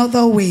it in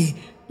another way.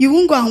 You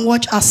won't go and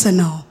watch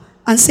Arsenal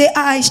and say,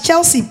 is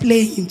Chelsea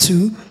playing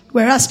too?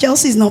 Whereas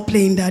Chelsea is not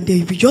playing that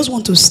day. We just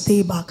want to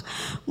stay back.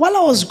 While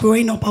I was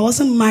growing up, I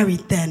wasn't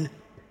married then.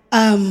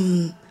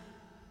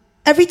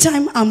 Every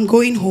time I'm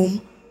going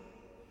home,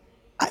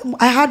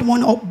 I had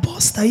one up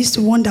boss that used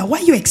to wonder, why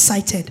are you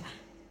excited?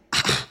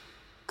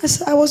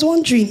 I was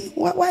wondering,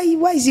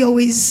 why is he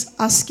always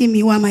asking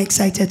me why am I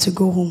excited to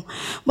go home?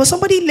 But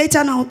somebody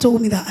later now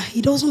told me that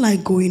he doesn't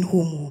like going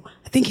home.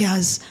 I think he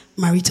has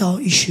marital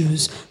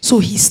issues. So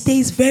he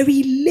stays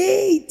very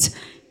late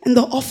in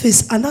the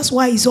office, and that's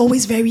why he's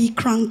always very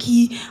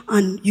cranky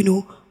and,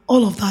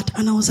 all of that.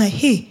 And I was like,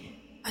 hey,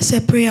 I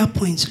said, prayer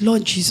points,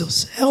 Lord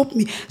Jesus, help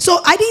me. So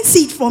I didn't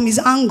see it from his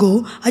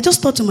angle. I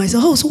just thought to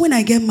myself, so when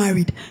I get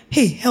married,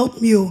 hey,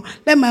 help me,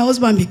 let my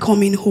husband be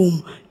coming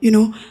home,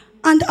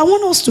 And I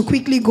want us to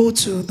quickly go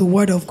to the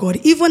Word of God,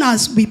 even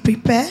as we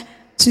prepare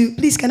to,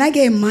 please, can I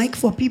get a mic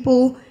for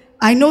people?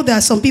 I know there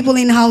are some people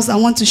in house that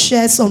want to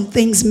share some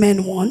things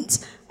men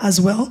want as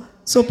well.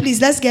 So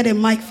please, let's get a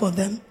mic for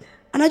them.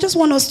 And I just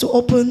want us to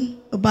open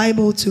the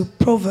Bible to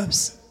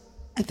Proverbs.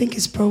 I think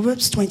it's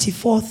Proverbs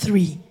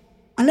 24:3.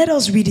 And let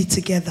us read it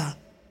together.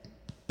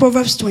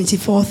 Proverbs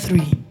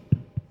 24:3.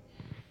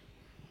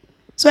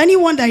 So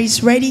anyone that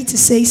is ready to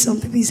say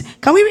something, please.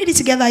 Can we read it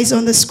together? It's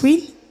on the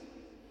screen.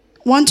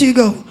 1, 2,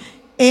 go.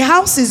 A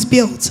house is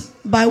built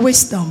by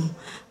wisdom,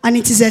 and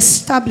it is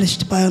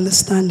established by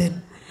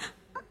understanding.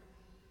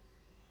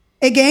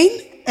 Again,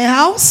 a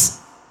house.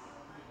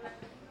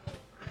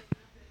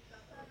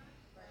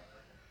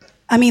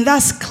 I mean,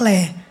 that's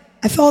clear.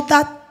 I felt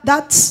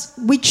that's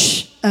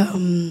which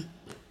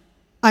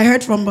I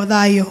heard from Brother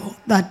Ayo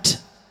that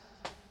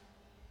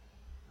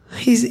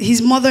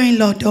his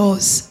mother-in-law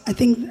does. I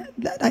think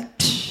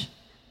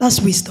that's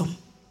wisdom.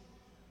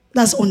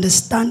 That's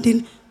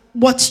understanding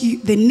what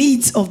the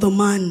needs of the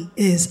man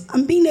is,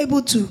 and being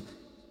able to,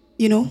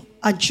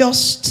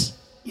 adjust,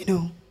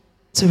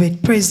 to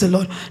it. Praise the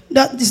Lord.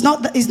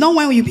 It's not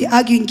when you be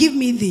arguing, give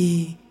me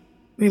the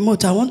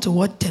remote. I want to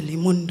watch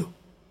Telemundo.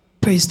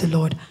 Praise the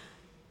Lord.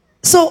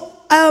 So,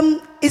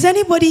 is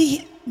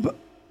anybody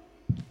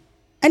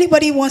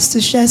wants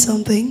to share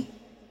something?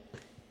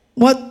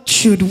 What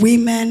should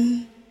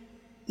women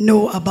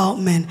know about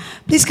men?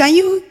 Please, can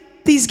you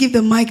please give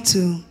the mic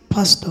to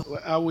Pastor?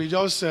 I will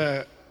just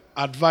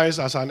advise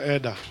as an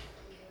elder.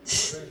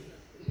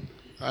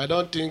 I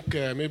don't think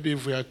maybe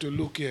if we are to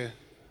look here,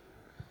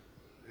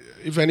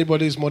 if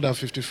anybody is more than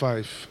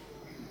 55.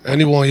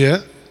 Anyone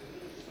here?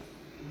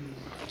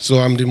 So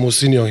I'm the most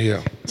senior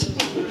here.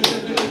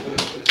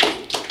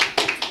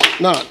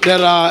 Now,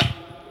 there are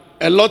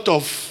a lot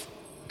of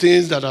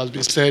things that has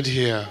been said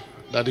here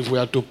that if we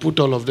are to put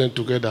all of them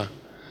together,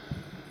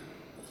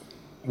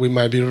 we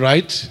might be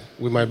right,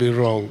 we might be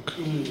wrong.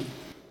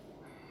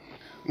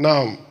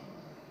 Now,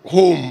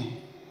 home.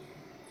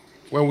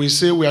 When we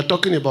say we are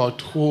talking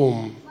about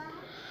home,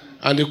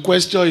 and the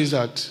question is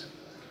that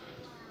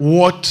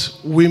what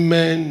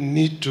women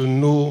need to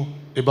know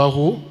about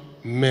who?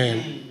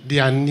 Men.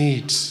 Their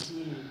needs.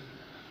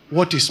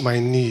 What is my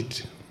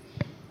need?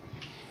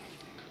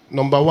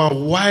 Number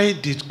one, why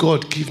did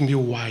God give me a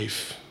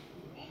wife?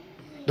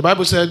 The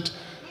Bible said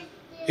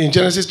in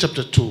Genesis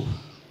chapter 2,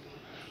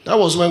 that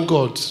was when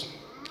God,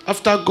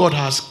 after God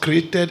has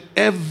created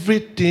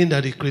everything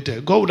that he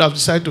created, God would have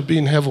decided to be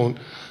in heaven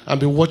and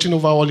be watching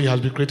over all he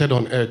has been created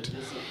on earth.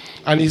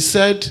 And he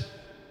said,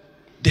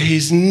 there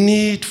is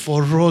need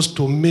for us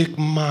to make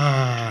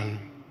man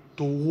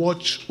to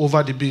watch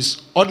over the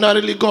beast.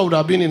 Ordinarily, God would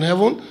have been in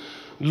heaven,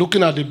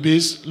 looking at the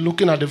beast,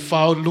 looking at the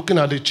fowl, looking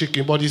at the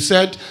chicken. But he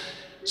said,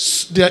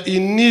 he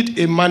need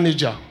a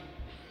manager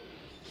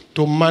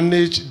to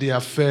manage the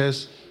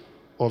affairs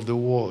of the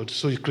world.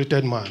 So he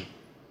created man.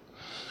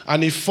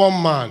 And he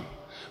formed man.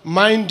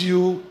 Mind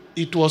you,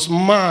 it was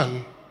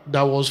man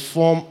that was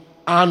formed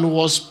and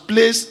was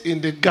placed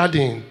in the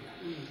garden.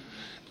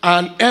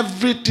 And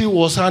everything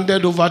was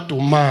handed over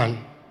to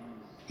man,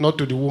 not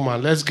to the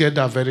woman. Let's get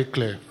that very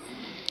clear.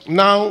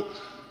 Now,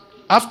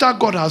 after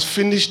God has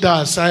finished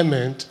that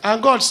assignment,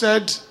 and God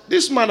said,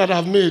 this man that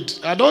I've made,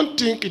 I don't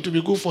think it will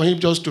be good for him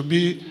just to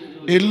be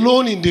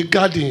alone in the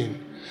garden.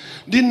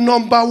 The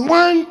number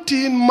one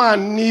thing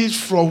man needs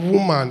from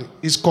woman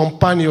is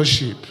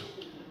companionship.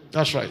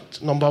 That's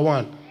right, number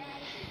one.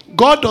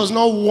 God does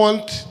not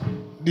want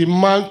the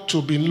man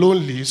to be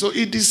lonely, so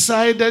he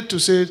decided to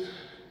say,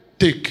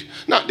 take.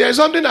 Now, there's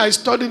something I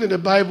studied in the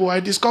Bible. I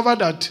discovered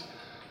that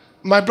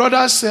my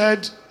brother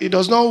said he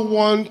does not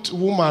want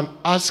woman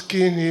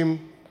asking him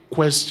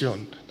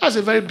question. That's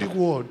a very big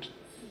word.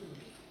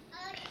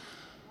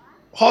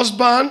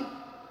 Husband,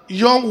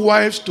 young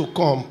wives to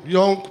come,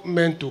 young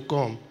men to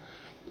come.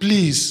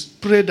 Please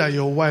pray that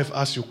your wife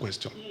asks you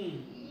question.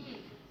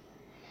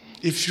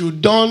 If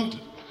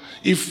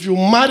you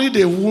married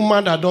a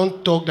woman that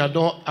don't talk, that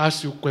don't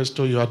ask you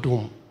question, you are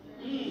doomed.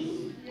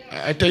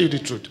 I tell you the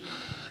truth.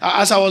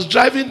 As I was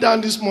driving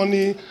down this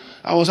morning,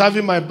 I was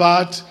having my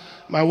bath.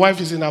 My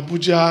wife is in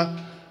Abuja,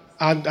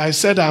 and I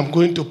said I'm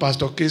going to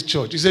Pastor K's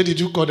church. He said, did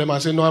you call them? I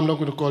said, no, I'm not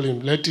going to call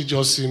him. Let him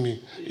just see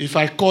me. If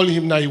I call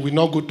him now, he will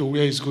not go to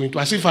where he's going to.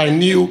 As if I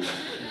knew.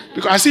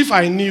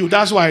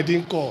 That's why I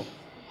didn't call.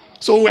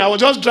 So I was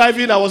just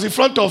driving. I was in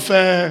front of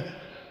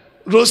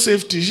road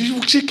safety.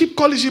 She keep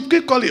calling.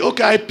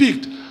 Okay, I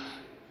picked.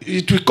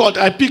 It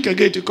recorded. I picked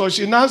again because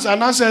she announced,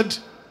 and I said,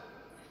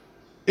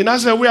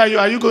 where are you?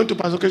 Are you going to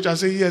Pastor K's church? I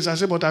said, yes. I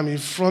said, but I'm in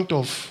front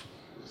of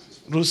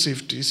road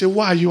safety. He said,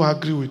 why are you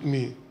angry with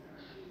me?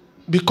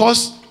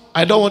 Because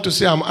I don't want to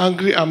say I'm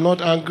angry, I'm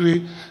not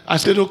angry. I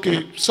said,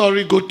 okay,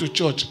 sorry, go to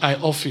church. I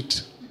off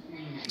it.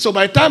 So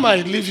by the time I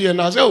leave here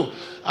now, I say,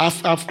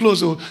 I've closed.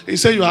 So he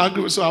said you are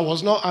angry. So I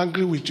was not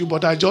angry with you,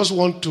 but I just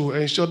want to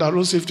ensure that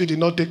road safety did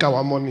not take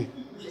our money.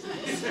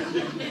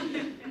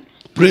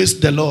 Praise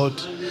the Lord.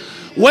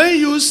 When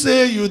you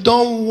say you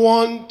don't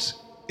want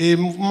a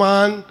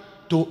man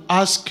to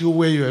ask you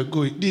where you are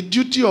going, the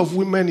duty of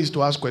women is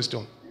to ask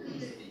questions.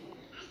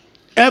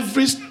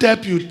 Every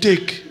step you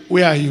take,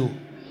 where are you?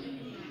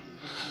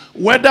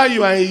 Whether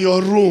you are in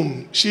your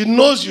room, she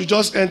knows you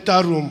just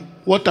enter room.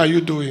 What are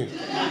you doing?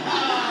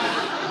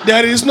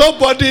 There is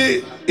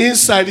nobody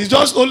inside. It's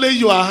just only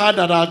you are hard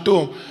at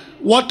home.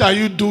 What are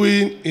you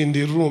doing in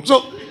the room?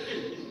 So,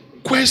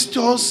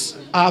 questions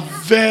are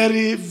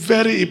very,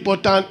 very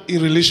important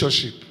in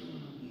relationship.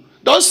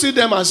 Don't see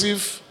them as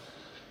if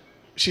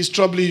she's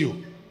troubling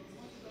you.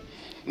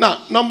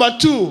 Now, number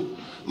 2,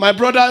 my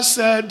brother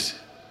said,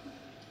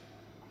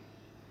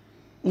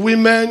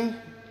 women,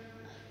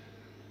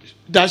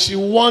 that she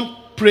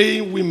want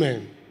praying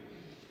women.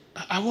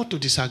 I want to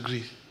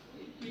disagree.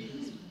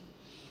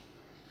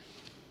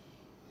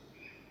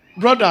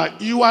 Brother,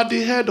 you are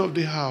the head of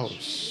the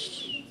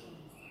house.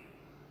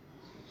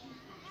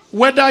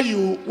 Whether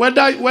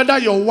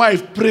your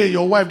wife pray,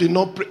 your wife did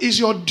not pray, it's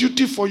your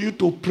duty for you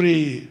to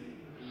pray.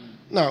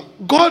 Now,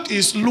 God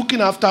is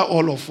looking after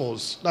all of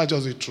us. That's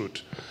just the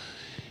truth.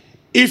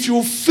 If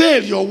you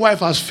fail, your wife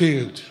has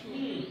failed.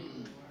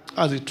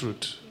 That's the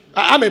truth.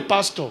 I'm a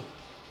pastor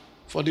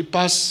for the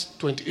past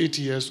 28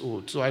 years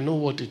old, so I know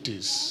what it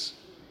is.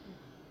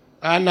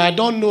 And I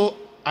don't know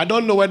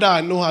whether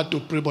I know how to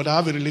pray, but I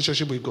have a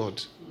relationship with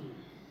God.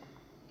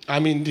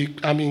 I'm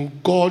in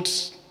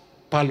God's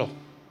parlor.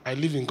 I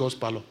live in God's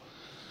parlor.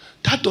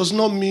 That does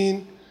not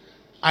mean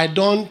I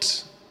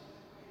don't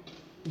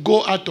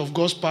go out of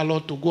God's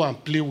parlor to go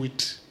and play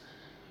with.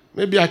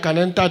 Maybe I can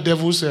enter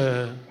devil's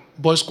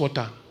boys'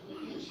 quarter.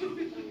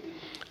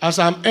 As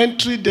I'm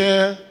entering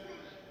there,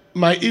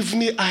 my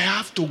evening, I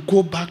have to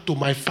go back to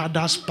my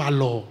father's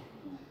parlor.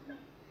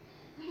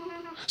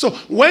 So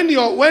when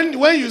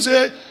you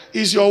say,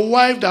 is your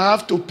wife that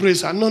have to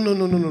praise her? No.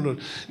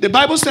 The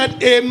Bible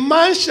said, a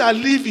man shall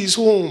leave his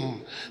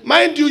home.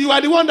 Mind you, you are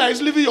the one that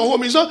is leaving your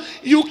home. It's not,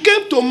 you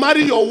came to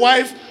marry your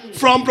wife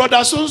from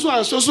brother so-so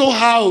and so-so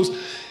house.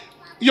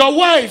 Your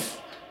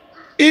wife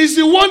is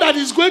the one that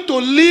is going to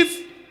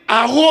leave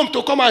her home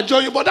to come and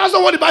join you. But that's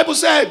not what the Bible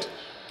said.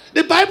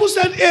 The Bible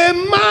said, a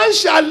man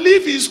shall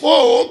leave his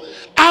home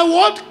and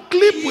what?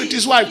 Sleep with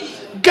his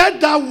wife.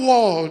 Get that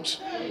word.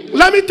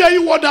 Let me tell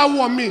you what that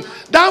word means.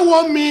 That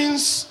word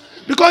means,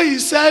 because he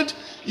said,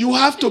 you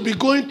have to be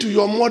going to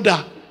your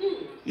mother.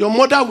 Your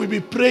mother will be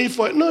praying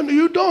for you. No,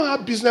 you don't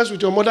have business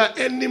with your mother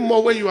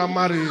anymore when you are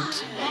married.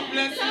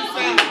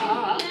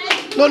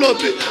 No.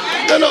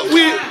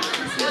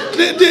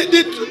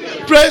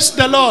 Praise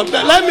the Lord.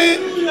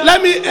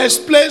 Let me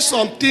explain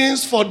some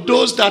things for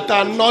those that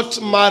are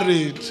not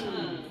married.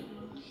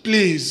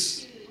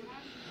 Please.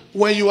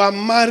 When you are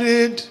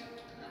married,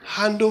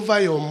 hand over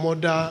your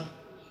mother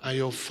and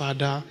your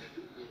father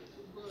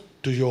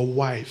to your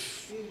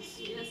wife.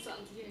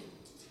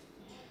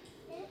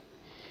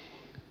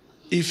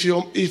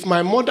 If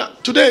my mother,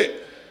 today,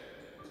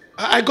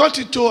 I got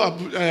into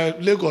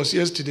Lagos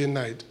yesterday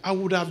night, I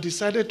would have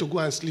decided to go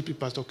and sleep in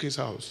Pastor K's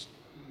house.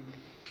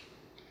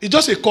 It's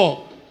just a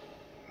call.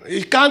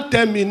 He can't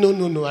tell me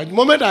no. At the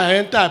moment I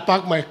enter, I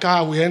park my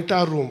car, we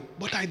enter room.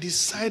 But I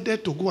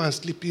decided to go and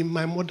sleep in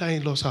my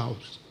mother-in-law's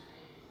house.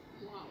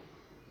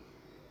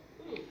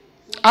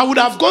 I would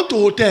have gone to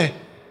hotel,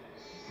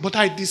 but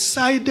I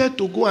decided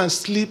to go and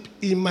sleep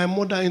in my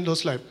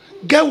mother-in-law's life.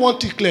 Get one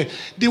thing clear.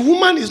 The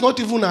woman is not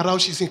even around.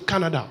 She's in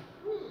Canada.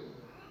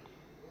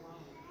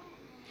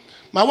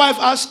 My wife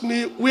asked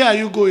me, where are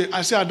you going?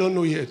 I said, I don't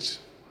know yet.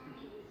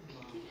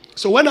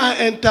 So when I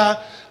enter,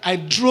 I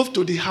drove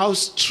to the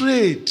house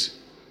straight.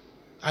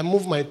 I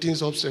moved my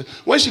things upstairs.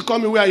 When she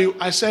called me, where are you?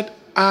 I said,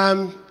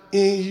 I'm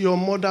in your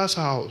mother's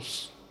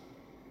house.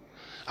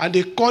 And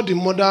they called the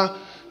mother.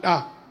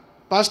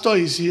 Pastor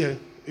is here.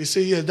 He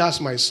said, yes,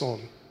 that's my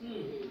son.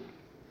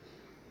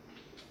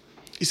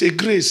 It's a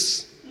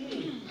grace.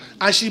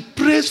 And she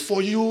prays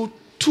for you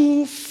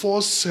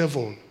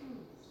 247.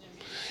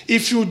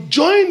 If you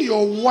join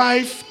your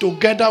wife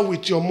together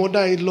with your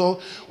mother-in-law,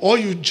 or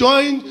you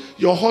join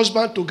your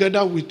husband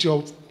together with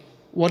your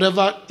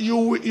whatever,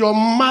 your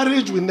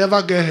marriage will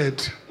never get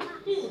ahead.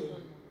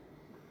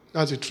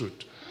 That's the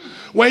truth.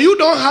 When you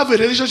don't have a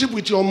relationship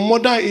with your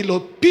mother-in-law,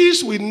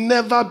 peace will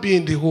never be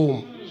in the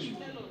home.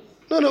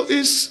 No,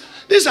 these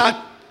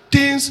are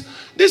things.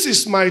 This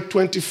is my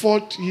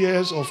 24th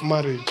years of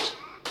marriage.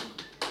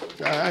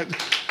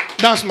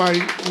 That's my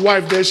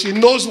wife there. She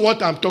knows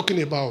what I'm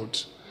talking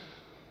about.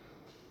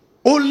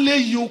 Only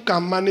you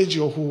can manage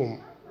your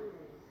home.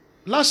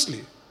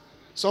 Lastly,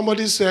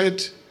 somebody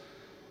said,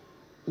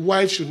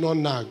 wife should not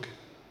nag.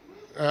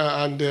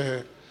 And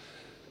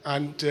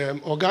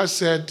Oga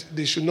said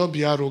they should not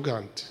be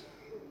arrogant.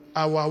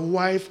 Our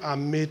wives are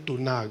made to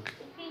nag.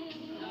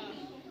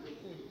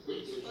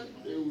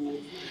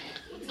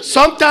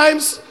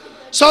 Sometimes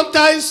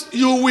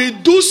you will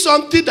do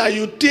something that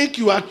you think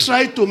you are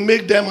trying to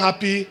make them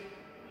happy,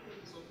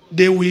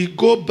 they will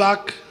go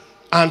back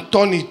and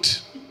turn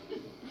it.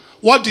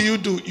 What do?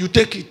 You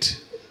take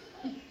it.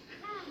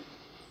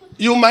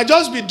 You might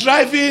just be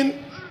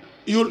driving,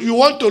 you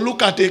want to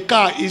look at a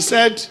car. He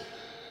said,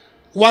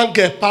 one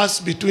girl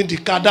passed between the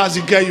car. That's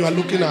the girl you are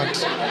looking at.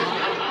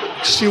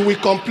 She will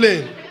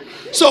complain.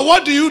 So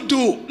what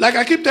do? Like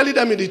I keep telling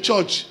them in the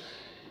church,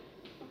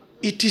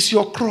 it is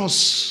your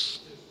cross.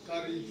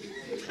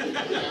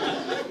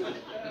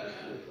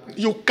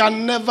 You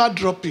can never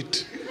drop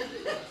it.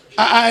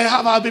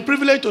 I'll be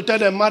privileged to tell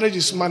them marriage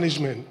is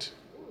management.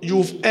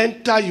 You've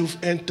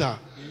entered.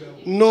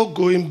 No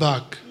going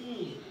back.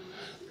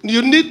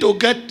 You need to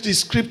get the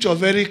scripture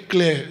very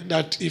clear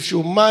that if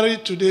you marry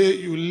today,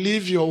 you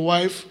leave your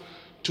wife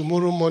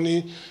tomorrow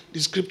morning. The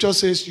scripture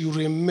says you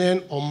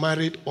remain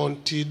unmarried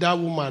until that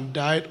woman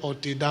died or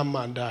till that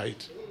man died.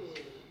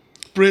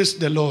 Praise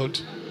the Lord.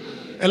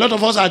 A lot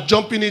of us are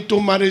jumping into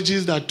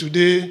marriages that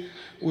today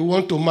we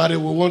want to marry.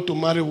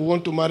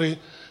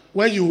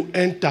 When you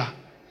enter,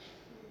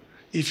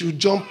 if you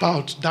jump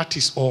out, that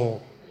is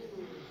all.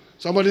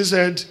 Somebody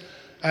said,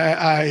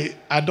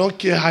 I don't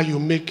care how you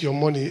make your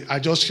money. I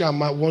just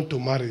want to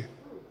marry.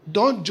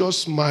 Don't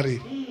just marry.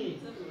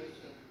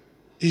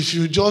 If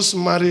you just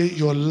marry,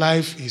 your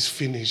life is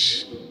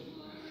finished.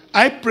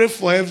 I pray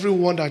for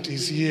everyone that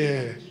is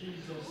here,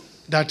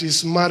 that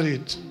is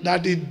married,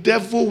 that the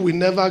devil will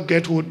never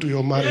get hold to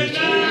your marriage.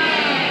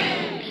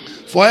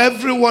 For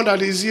everyone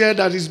that is here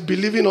that is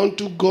believing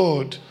unto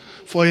God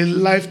for a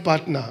life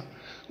partner,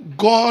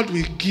 God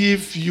will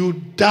give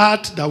you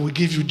that will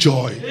give you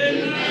joy.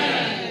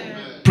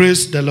 Amen.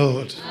 Praise the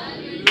Lord.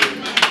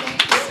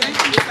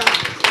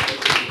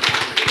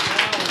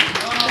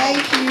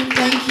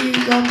 Thank you.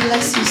 God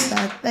bless you,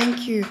 sir.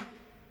 Thank you.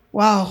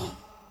 Wow.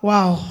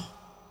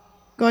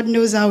 God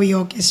knows how he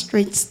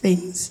orchestrates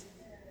things.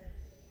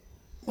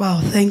 Wow,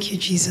 thank you,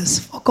 Jesus,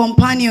 for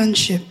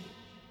companionship.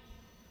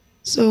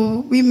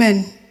 So,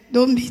 women,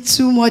 don't be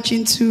too much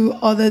into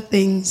other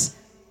things.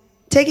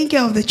 Taking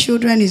care of the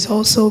children is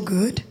also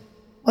good,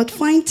 but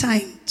find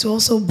time to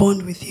also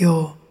bond with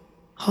your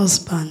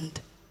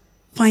husband.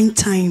 Find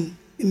time,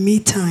 me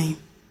time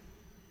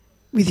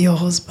with your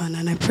husband,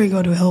 and I pray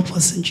God will help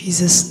us in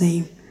Jesus'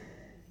 name.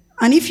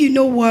 And if you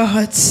know what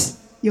hurts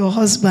your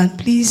husband,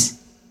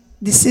 please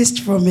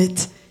desist from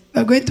it.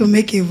 We are going to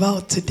make a vow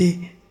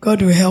today.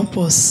 God will help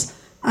us.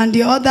 And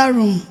the other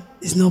room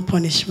is no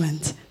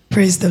punishment.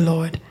 Praise the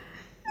Lord.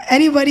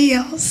 Anybody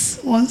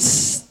else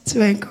wants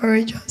to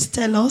encourage us?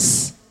 Tell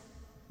us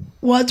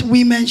what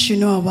women should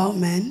know about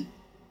men.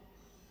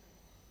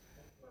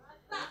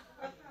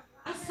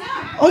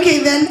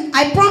 Okay, then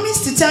I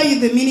promise to tell you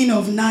the meaning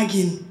of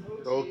nagging.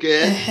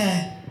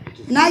 Okay.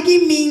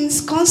 Nagging means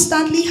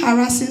constantly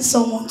harassing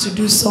someone to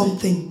do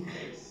something.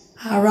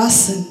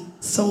 Harassing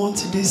someone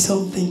to do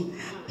something.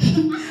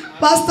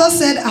 Pastor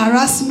said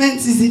harassment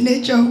is the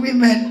nature of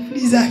women.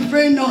 Please, I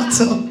pray not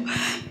to.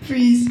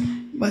 Please.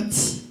 But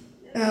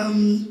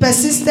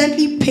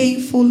persistently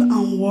painful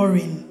and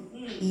worrying.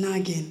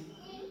 Nagging.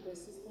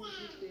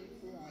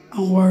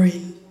 And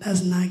worrying.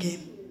 That's nagging.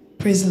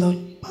 Praise the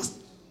Lord.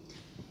 Pastor.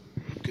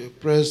 Okay,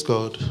 praise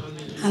God.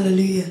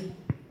 Hallelujah.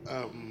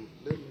 Let me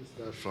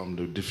start from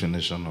the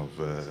definition of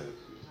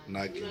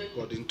nagging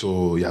according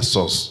to your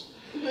source.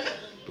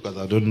 Because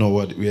I don't know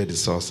where the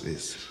source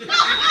is.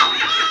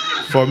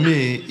 For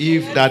me,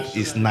 if that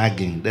is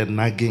nagging, then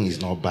nagging is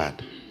not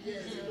bad.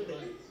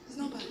 It's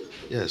not bad.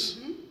 Yes,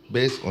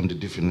 based on the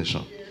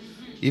definition.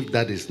 If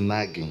that is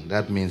nagging,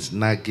 that means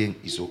nagging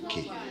is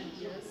okay.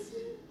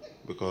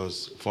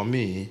 Because for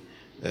me,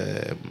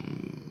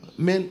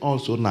 men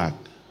also nag.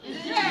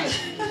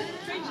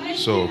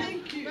 So,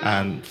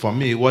 and for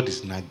me, what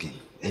is nagging?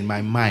 In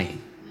my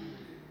mind,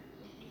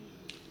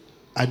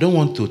 I don't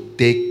want to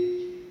take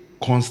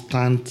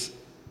constant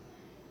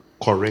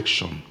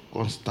correction,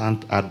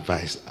 constant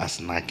advice as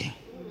nagging.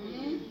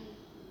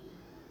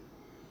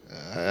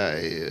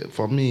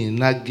 For me,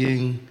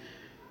 nagging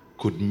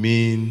could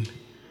mean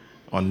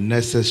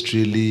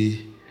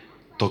unnecessarily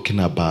talking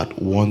about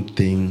one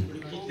thing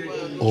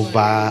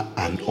over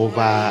and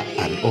over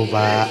and over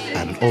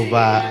and over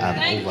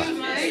and over.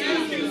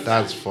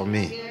 That's for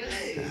me.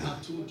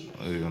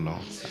 You know,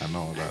 I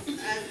know that.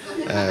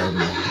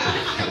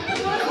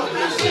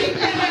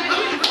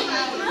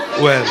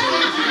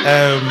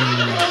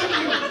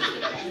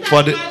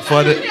 For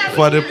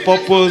the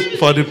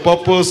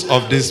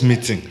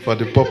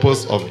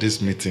purpose of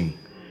this meeting,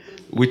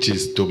 which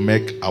is to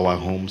make our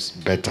homes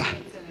better,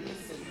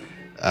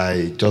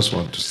 I just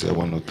want to say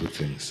one or two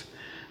things.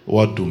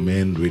 What do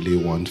men really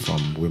want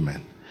from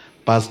women?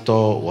 Pastor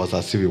was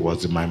as if it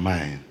was in my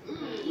mind.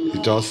 He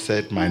just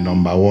said my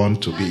number one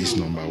to be his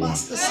number one.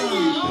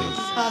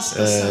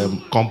 Yes.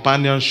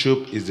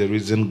 Companionship is the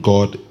reason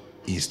God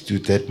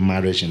instituted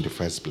marriage in the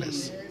first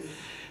place.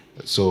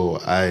 So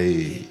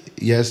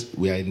yes,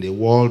 we are in a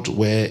world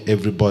where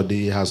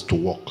everybody has to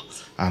work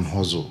and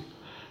hustle.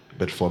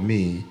 But for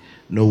me,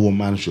 no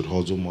woman should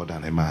hustle more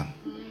than a man.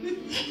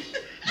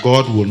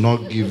 God will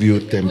not give you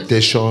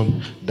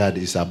temptation that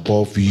is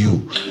above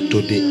you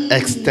to the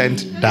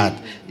extent that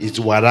it's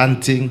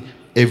warranting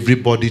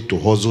everybody to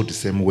hustle the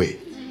same way.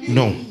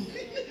 No.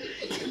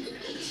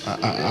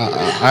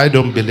 I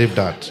don't believe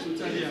that.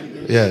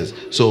 Yes.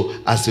 So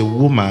as a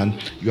woman,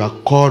 your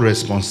core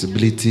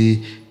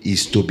responsibility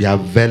is to be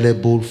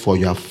available for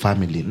your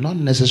family, not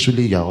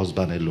necessarily your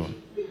husband alone.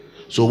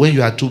 So when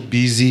you are too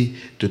busy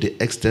to the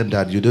extent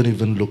that you don't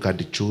even look at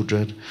the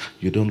children,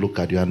 you don't look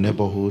at your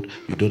neighborhood,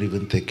 you don't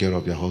even take care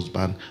of your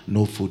husband,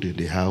 no food in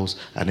the house,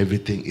 and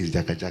everything is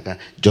jaka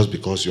just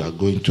because you are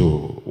going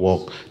to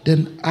work,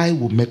 then I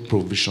will make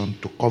provision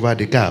to cover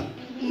the gap.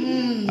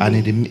 And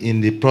in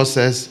the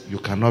process, you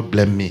cannot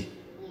blame me.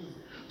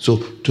 So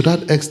to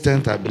that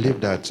extent, I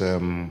believe that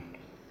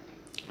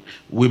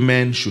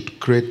women should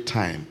create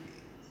time.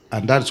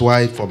 And that's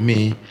why, for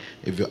me,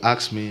 if you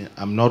ask me,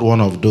 I'm not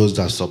one of those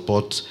that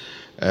support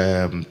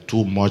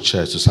too much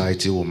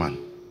society woman.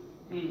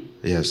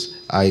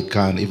 Yes, I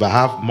can. If I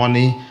have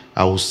money,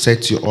 I will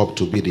set you up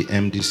to be the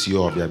MD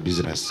CEO of your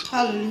business.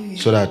 Hallelujah.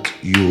 So that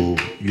you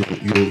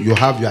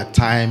have your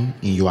time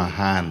in your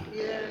hand.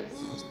 Yes.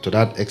 To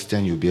that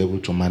extent, you'll be able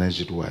to manage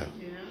it well.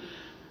 Yeah.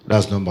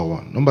 That's number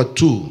one. Number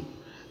two,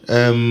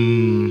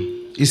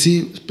 you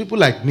see, people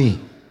like me,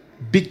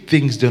 big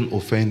things don't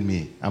offend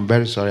me. I'm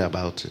very sorry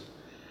about it.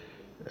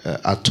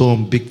 At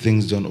home, big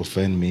things don't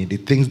offend me. The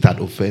things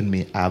that offend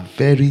me are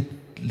very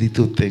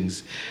little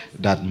things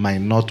that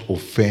might not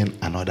offend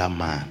another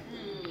man.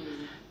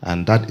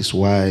 And that is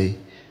why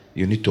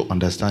you need to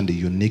understand the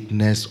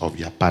uniqueness of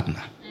your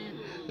partner.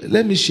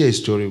 Let me share a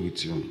story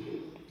with you.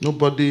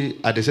 Nobody,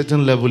 at a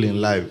certain level in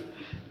life,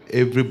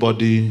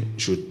 everybody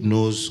should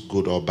knows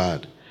good or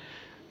bad.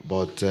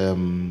 But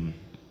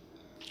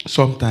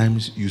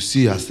sometimes you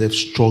see yourself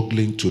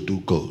struggling to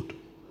do good.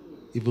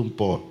 Even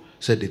Paul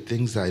said, the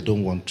things I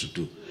don't want to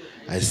do,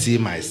 I see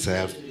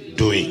myself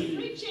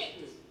doing.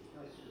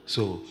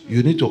 So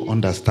you need to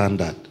understand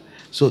that.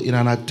 So in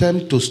an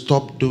attempt to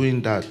stop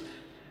doing that,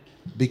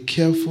 be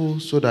careful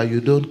so that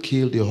you don't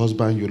kill the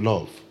husband you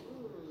love.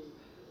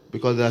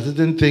 Because there are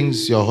certain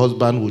things your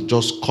husband will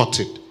just cut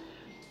it.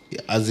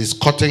 As he's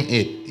cutting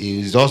it,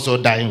 he's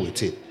also dying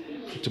with it.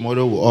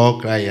 Tomorrow we'll all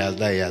cry, he has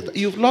died, he has died.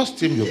 You've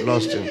lost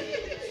him.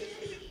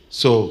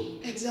 So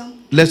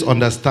let's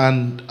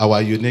understand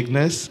our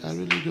uniqueness. I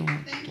really don't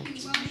want to talk to you.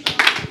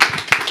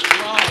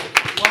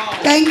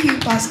 Thank you,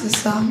 Pastor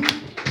Sam.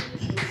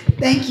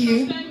 Thank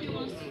you.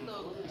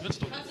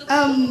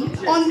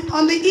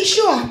 On the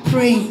issue of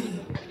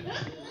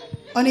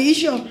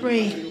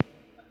praying,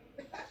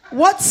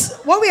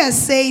 what we are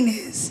saying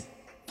is,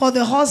 for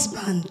the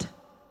husband,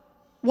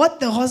 what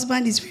the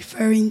husband is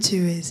referring to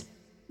is,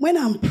 when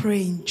I'm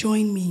praying,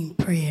 join me in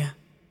prayer.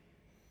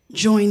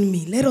 Join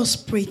me. Let us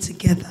pray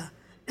together.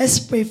 Let's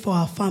pray for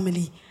our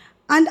family.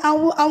 And I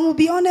will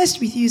be honest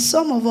with you,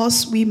 some of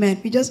us women,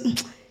 we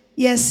just,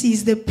 yes,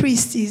 he's the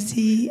priest, he's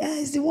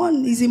the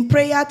one, he's in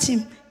prayer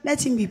team.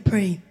 Let him be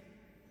praying.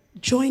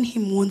 Join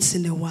him once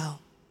in a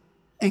while.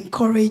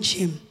 Encourage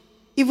him,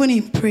 even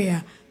in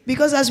prayer.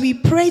 Because as we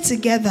pray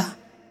together,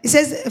 it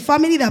says a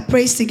family that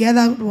prays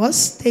together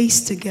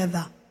stays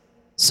together.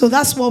 So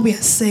that's what we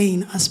are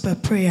saying as per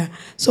prayer.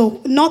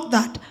 So not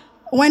that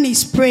when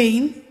he's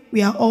praying,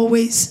 we are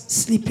always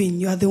sleeping.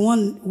 You are the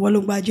one,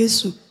 Walugba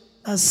Jesu.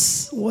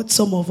 That's what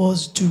some of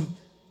us do.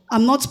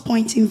 I'm not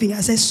pointing fingers.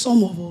 I say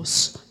some of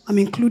us. I'm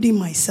including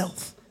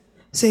myself.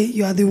 Say,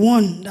 you are the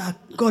one that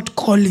God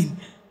calling.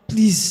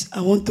 Please,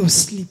 I want to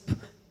sleep.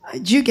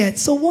 Do you get?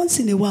 So once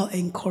in a while,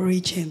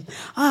 encourage him.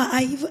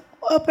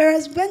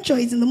 Peradventure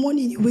is in the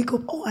morning, you wake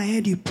up, I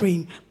heard you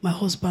praying. My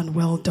husband,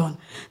 well done.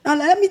 Now,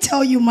 let me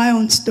tell you my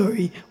own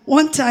story.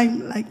 One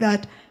time like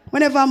that,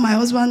 whenever my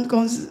husband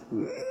comes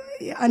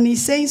and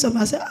he's saying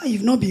something, I say,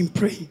 you've not been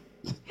praying.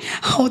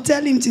 I'll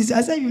tell him to say,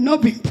 I said, you've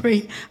not been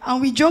praying.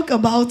 And we joke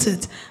about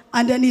it.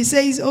 And then he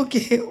says,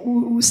 okay,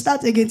 we'll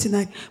start again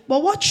tonight.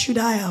 But what should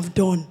I have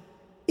done?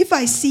 If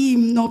I see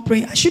him not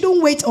praying, I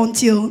shouldn't wait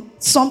until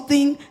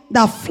something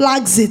that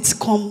flags it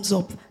comes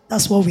up.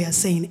 That's what we are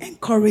saying.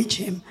 Encourage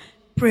him.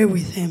 Pray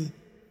with him.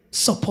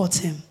 Support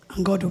him.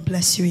 And God will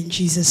bless you in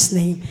Jesus'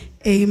 name.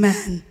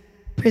 Amen.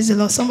 Praise the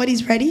Lord.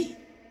 Somebody's ready?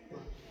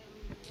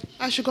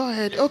 I should go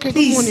ahead. Okay,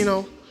 Please. Good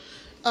morning.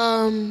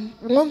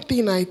 One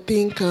thing I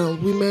think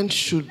women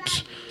should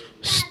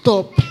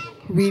stop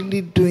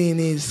really doing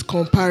is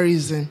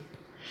comparison.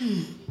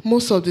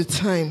 Most of the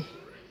time,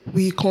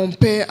 we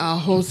compare our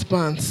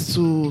husbands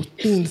to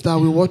things that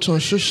we watch on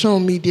social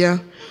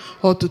media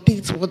or to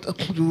things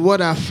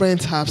what our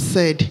friends have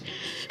said.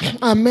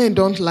 And men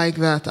don't like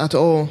that at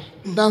all.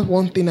 That's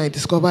one thing I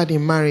discovered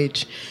in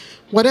marriage.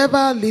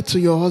 Whatever leads to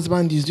your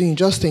husband is doing,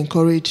 just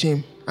encourage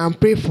him and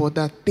pray for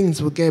that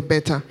things will get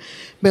better.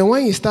 But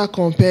when you start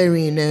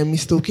comparing,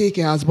 Mr.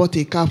 Okeke has bought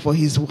a car for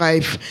his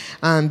wife,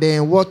 and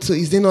then what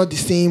is it not the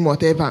same,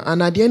 whatever.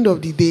 And at the end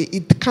of the day,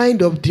 it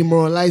kind of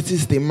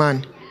demoralizes the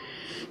man.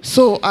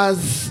 So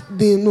as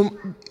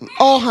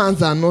all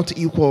hands are not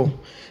equal.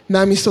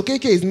 Now, Mr.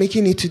 Okeke is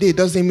making it today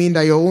doesn't mean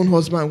that your own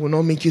husband will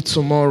not make it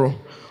tomorrow.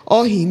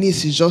 All he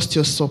needs is just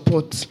your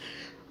support,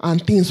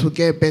 and things will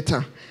get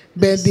better.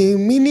 But the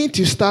minute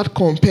you start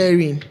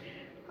comparing,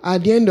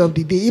 at the end of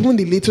the day, even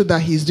the little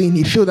that he's doing,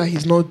 he feels that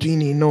he's not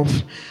doing enough.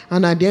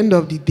 And at the end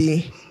of the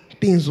day,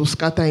 things will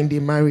scatter in the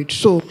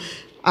marriage. So,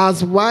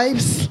 as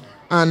wives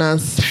and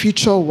as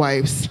future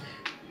wives,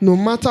 no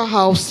matter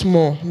how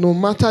small, no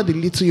matter the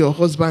little your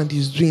husband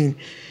is doing,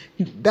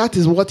 that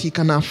is what he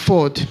can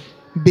afford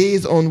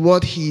based on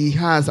what he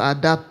has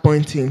at that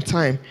point in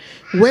time.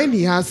 When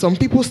he has, some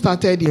people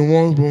started in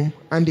one room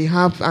and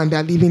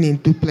they're living in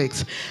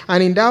duplex.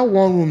 And in that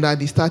one room that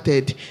they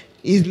started,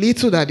 is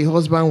little that the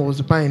husband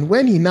was buying.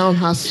 When he now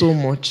has so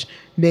much,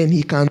 then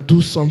he can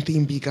do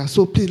something bigger.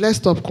 So please, let's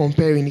stop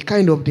comparing. It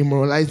kind of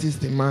demoralizes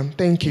the man.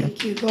 Thank you.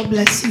 Thank you. God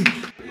bless you.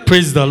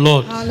 Praise the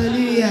Lord.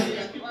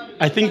 Hallelujah.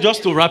 I think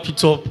just to wrap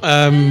it up,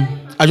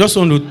 I just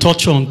want to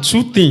touch on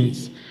two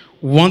things.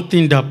 One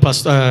thing that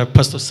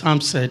Pastor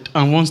Sam said,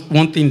 and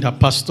one thing that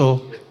Pastor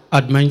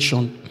had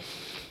mentioned.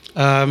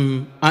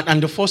 And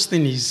the first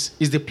thing is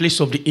the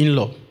place of the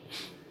in-law.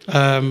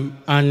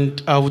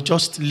 And I will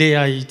just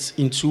layer it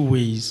in two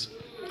ways.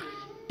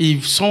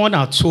 If someone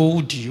had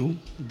told you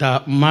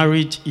that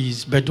marriage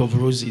is bed of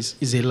roses,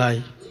 is a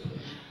lie.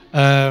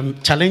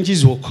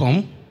 Challenges will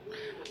come.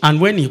 And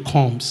when it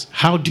comes,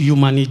 how do you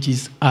manage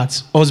it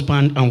as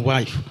husband and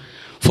wife?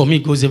 For me,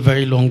 it goes a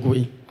very long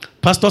way.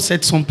 Pastor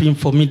said something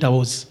for me that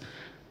was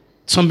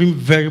something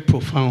very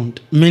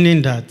profound,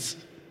 meaning that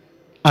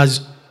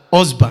as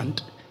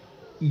husband,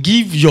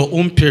 give your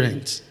own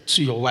parents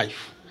to your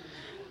wife.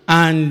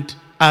 And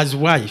as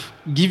wife,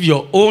 give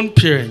your own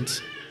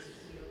parents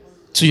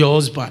to your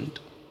husband.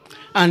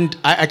 And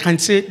I can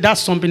say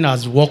that's something that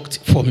has worked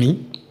for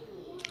me.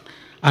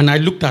 And I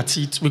looked at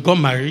it. We got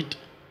married.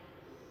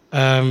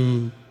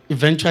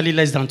 Eventually,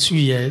 less than 2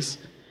 years,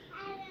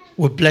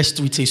 we're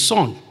blessed with a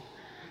son.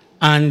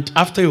 And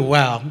after a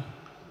while,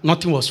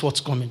 nothing was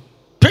forthcoming.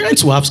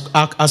 Parents will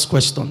ask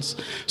questions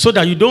so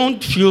that you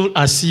don't feel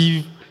as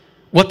if,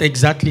 what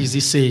exactly is he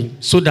saying,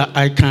 so that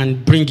I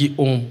can bring it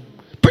home.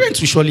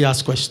 Parents will surely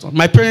ask questions.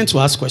 My parents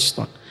will ask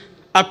questions.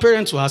 Our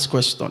parents will ask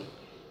questions.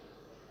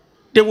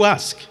 They will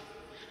ask.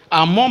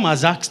 Our mom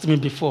has asked me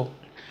before.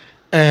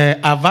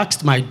 I've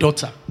asked my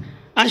daughter.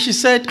 And she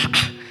said,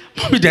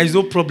 Mommy, there is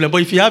no problem,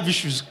 but if you have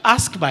issues,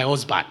 ask my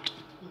husband.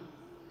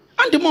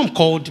 And the mom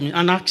called me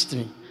and asked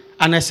me.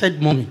 And I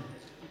said, Mommy,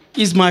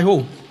 it's my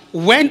home.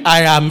 When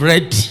I am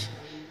ready,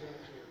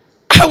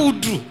 I will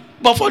do.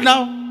 But for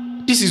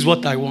now, this is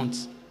what I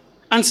want.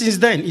 And since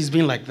then, it's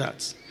been like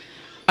that.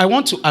 I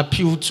want to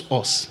appeal to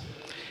us.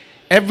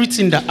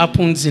 Everything that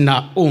happens in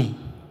our home,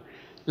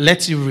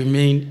 let it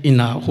remain in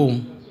our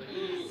home.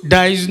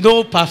 There is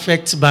no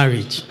perfect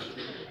marriage.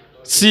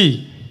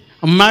 See,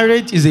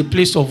 marriage is a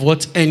place of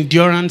what?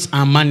 Endurance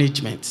and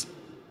management.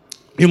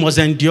 You must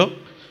endure,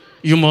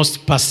 you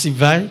must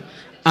persevere,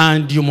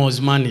 and you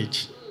must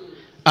manage.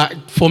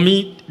 For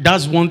me,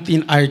 that's one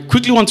thing I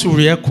quickly want to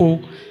re-echo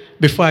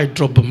before I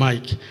drop the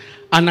mic.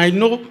 And I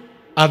know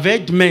I've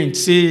heard men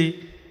say,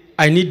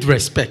 I need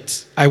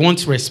respect. I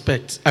want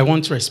respect. I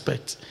want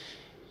respect.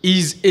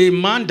 Is a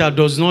man that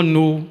does not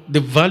know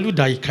the value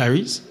that he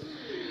carries,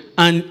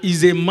 and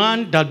is a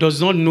man that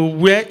does not know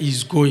where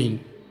he's going,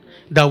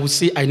 that will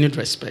say, I need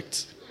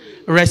respect.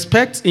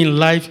 Respect in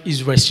life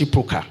is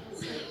reciprocal.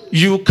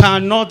 You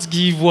cannot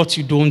give what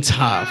you don't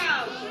have.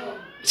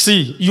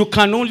 See, you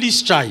can only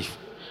strive.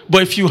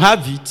 But if you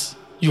have it,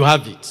 you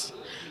have it.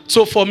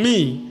 So for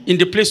me, in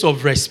the place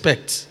of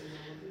respect,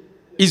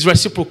 is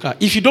reciprocal.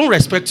 If you don't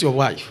respect your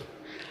wife,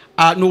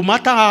 no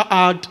matter how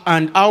hard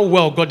and how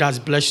well God has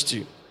blessed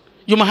you,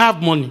 you might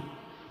have money,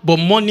 but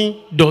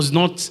money does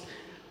not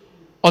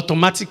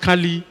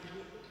automatically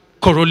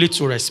correlate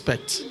to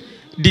respect.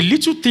 The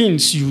little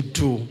things you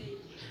do,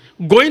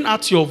 going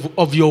out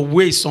of your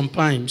way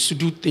sometimes to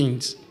do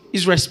things,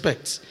 is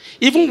respect.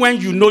 Even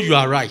when you know you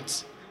are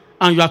right,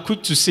 and you are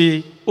quick to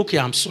say, okay,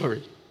 I'm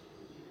sorry.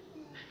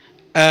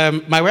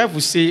 My wife will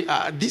say,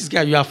 this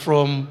guy, you are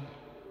from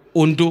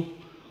Ondo.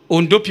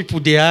 Ondo people,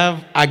 they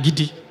have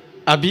agidi,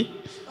 Abi.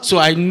 So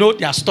I know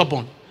they are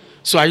stubborn.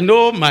 So I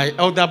know my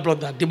elder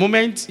brother, the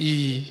moment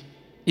he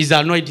is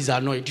annoyed, he's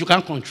annoyed. You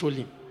can't control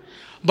him.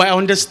 But I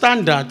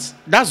understand that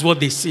that's what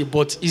they say,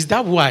 but is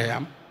that who I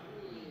am?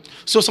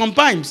 So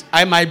sometimes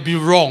I might be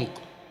wrong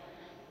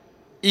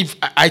if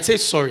I say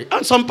sorry.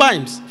 And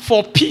sometimes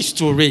for peace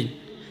to reign,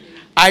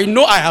 I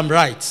know I am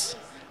right.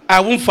 I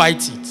won't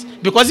fight it.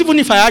 Because even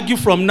if I argue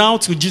from now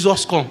till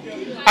Jesus come,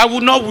 I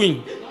will not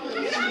win.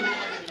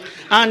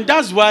 And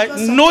that's why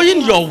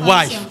knowing your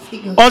wife,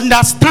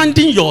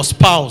 understanding your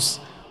spouse,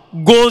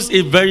 goes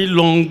a very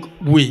long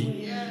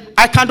way.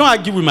 I cannot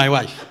argue with my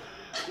wife.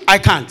 I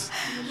can't.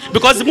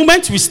 Because the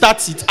moment we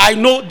start it, I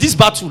know this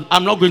battle,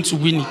 I'm not going to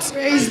win it.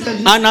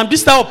 And I'm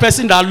this type of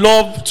person that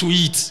love to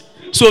eat.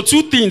 So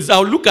two things,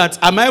 I'll look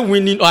at, am I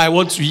winning or I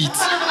want to eat?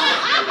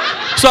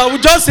 So I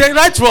would just say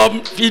right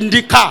from in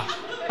the car,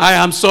 I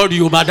am sorry,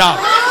 madam.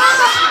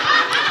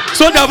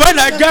 So that when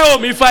I get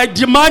home, if I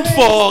demand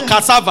for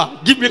cassava,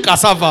 give me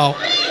cassava.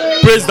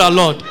 Praise the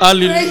Lord.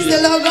 Hallelujah. Praise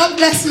the Lord. God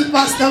bless you,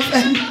 Pastor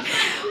Femi.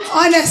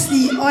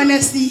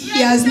 Honestly,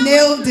 he has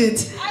nailed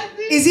it.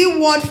 Is it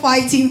worth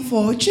fighting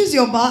for? Choose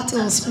your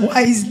battles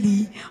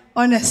wisely.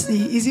 Honestly,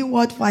 is it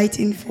worth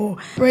fighting for?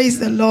 Praise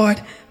the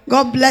Lord.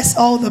 God bless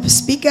all the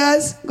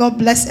speakers. God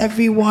bless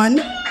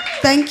everyone.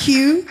 Thank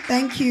you.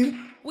 Thank you.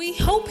 We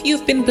hope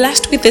you've been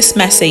blessed with this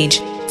message.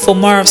 For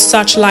more of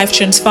such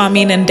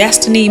life-transforming and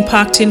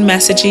destiny-impacting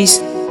messages,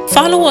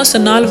 follow us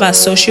on all of our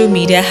social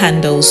media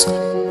handles.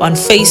 On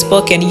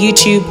Facebook and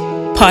YouTube,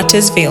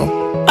 Pottersville.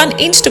 On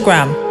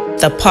Instagram,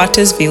 The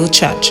Pottersville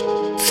Church.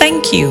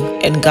 Thank you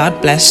and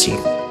God bless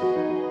you.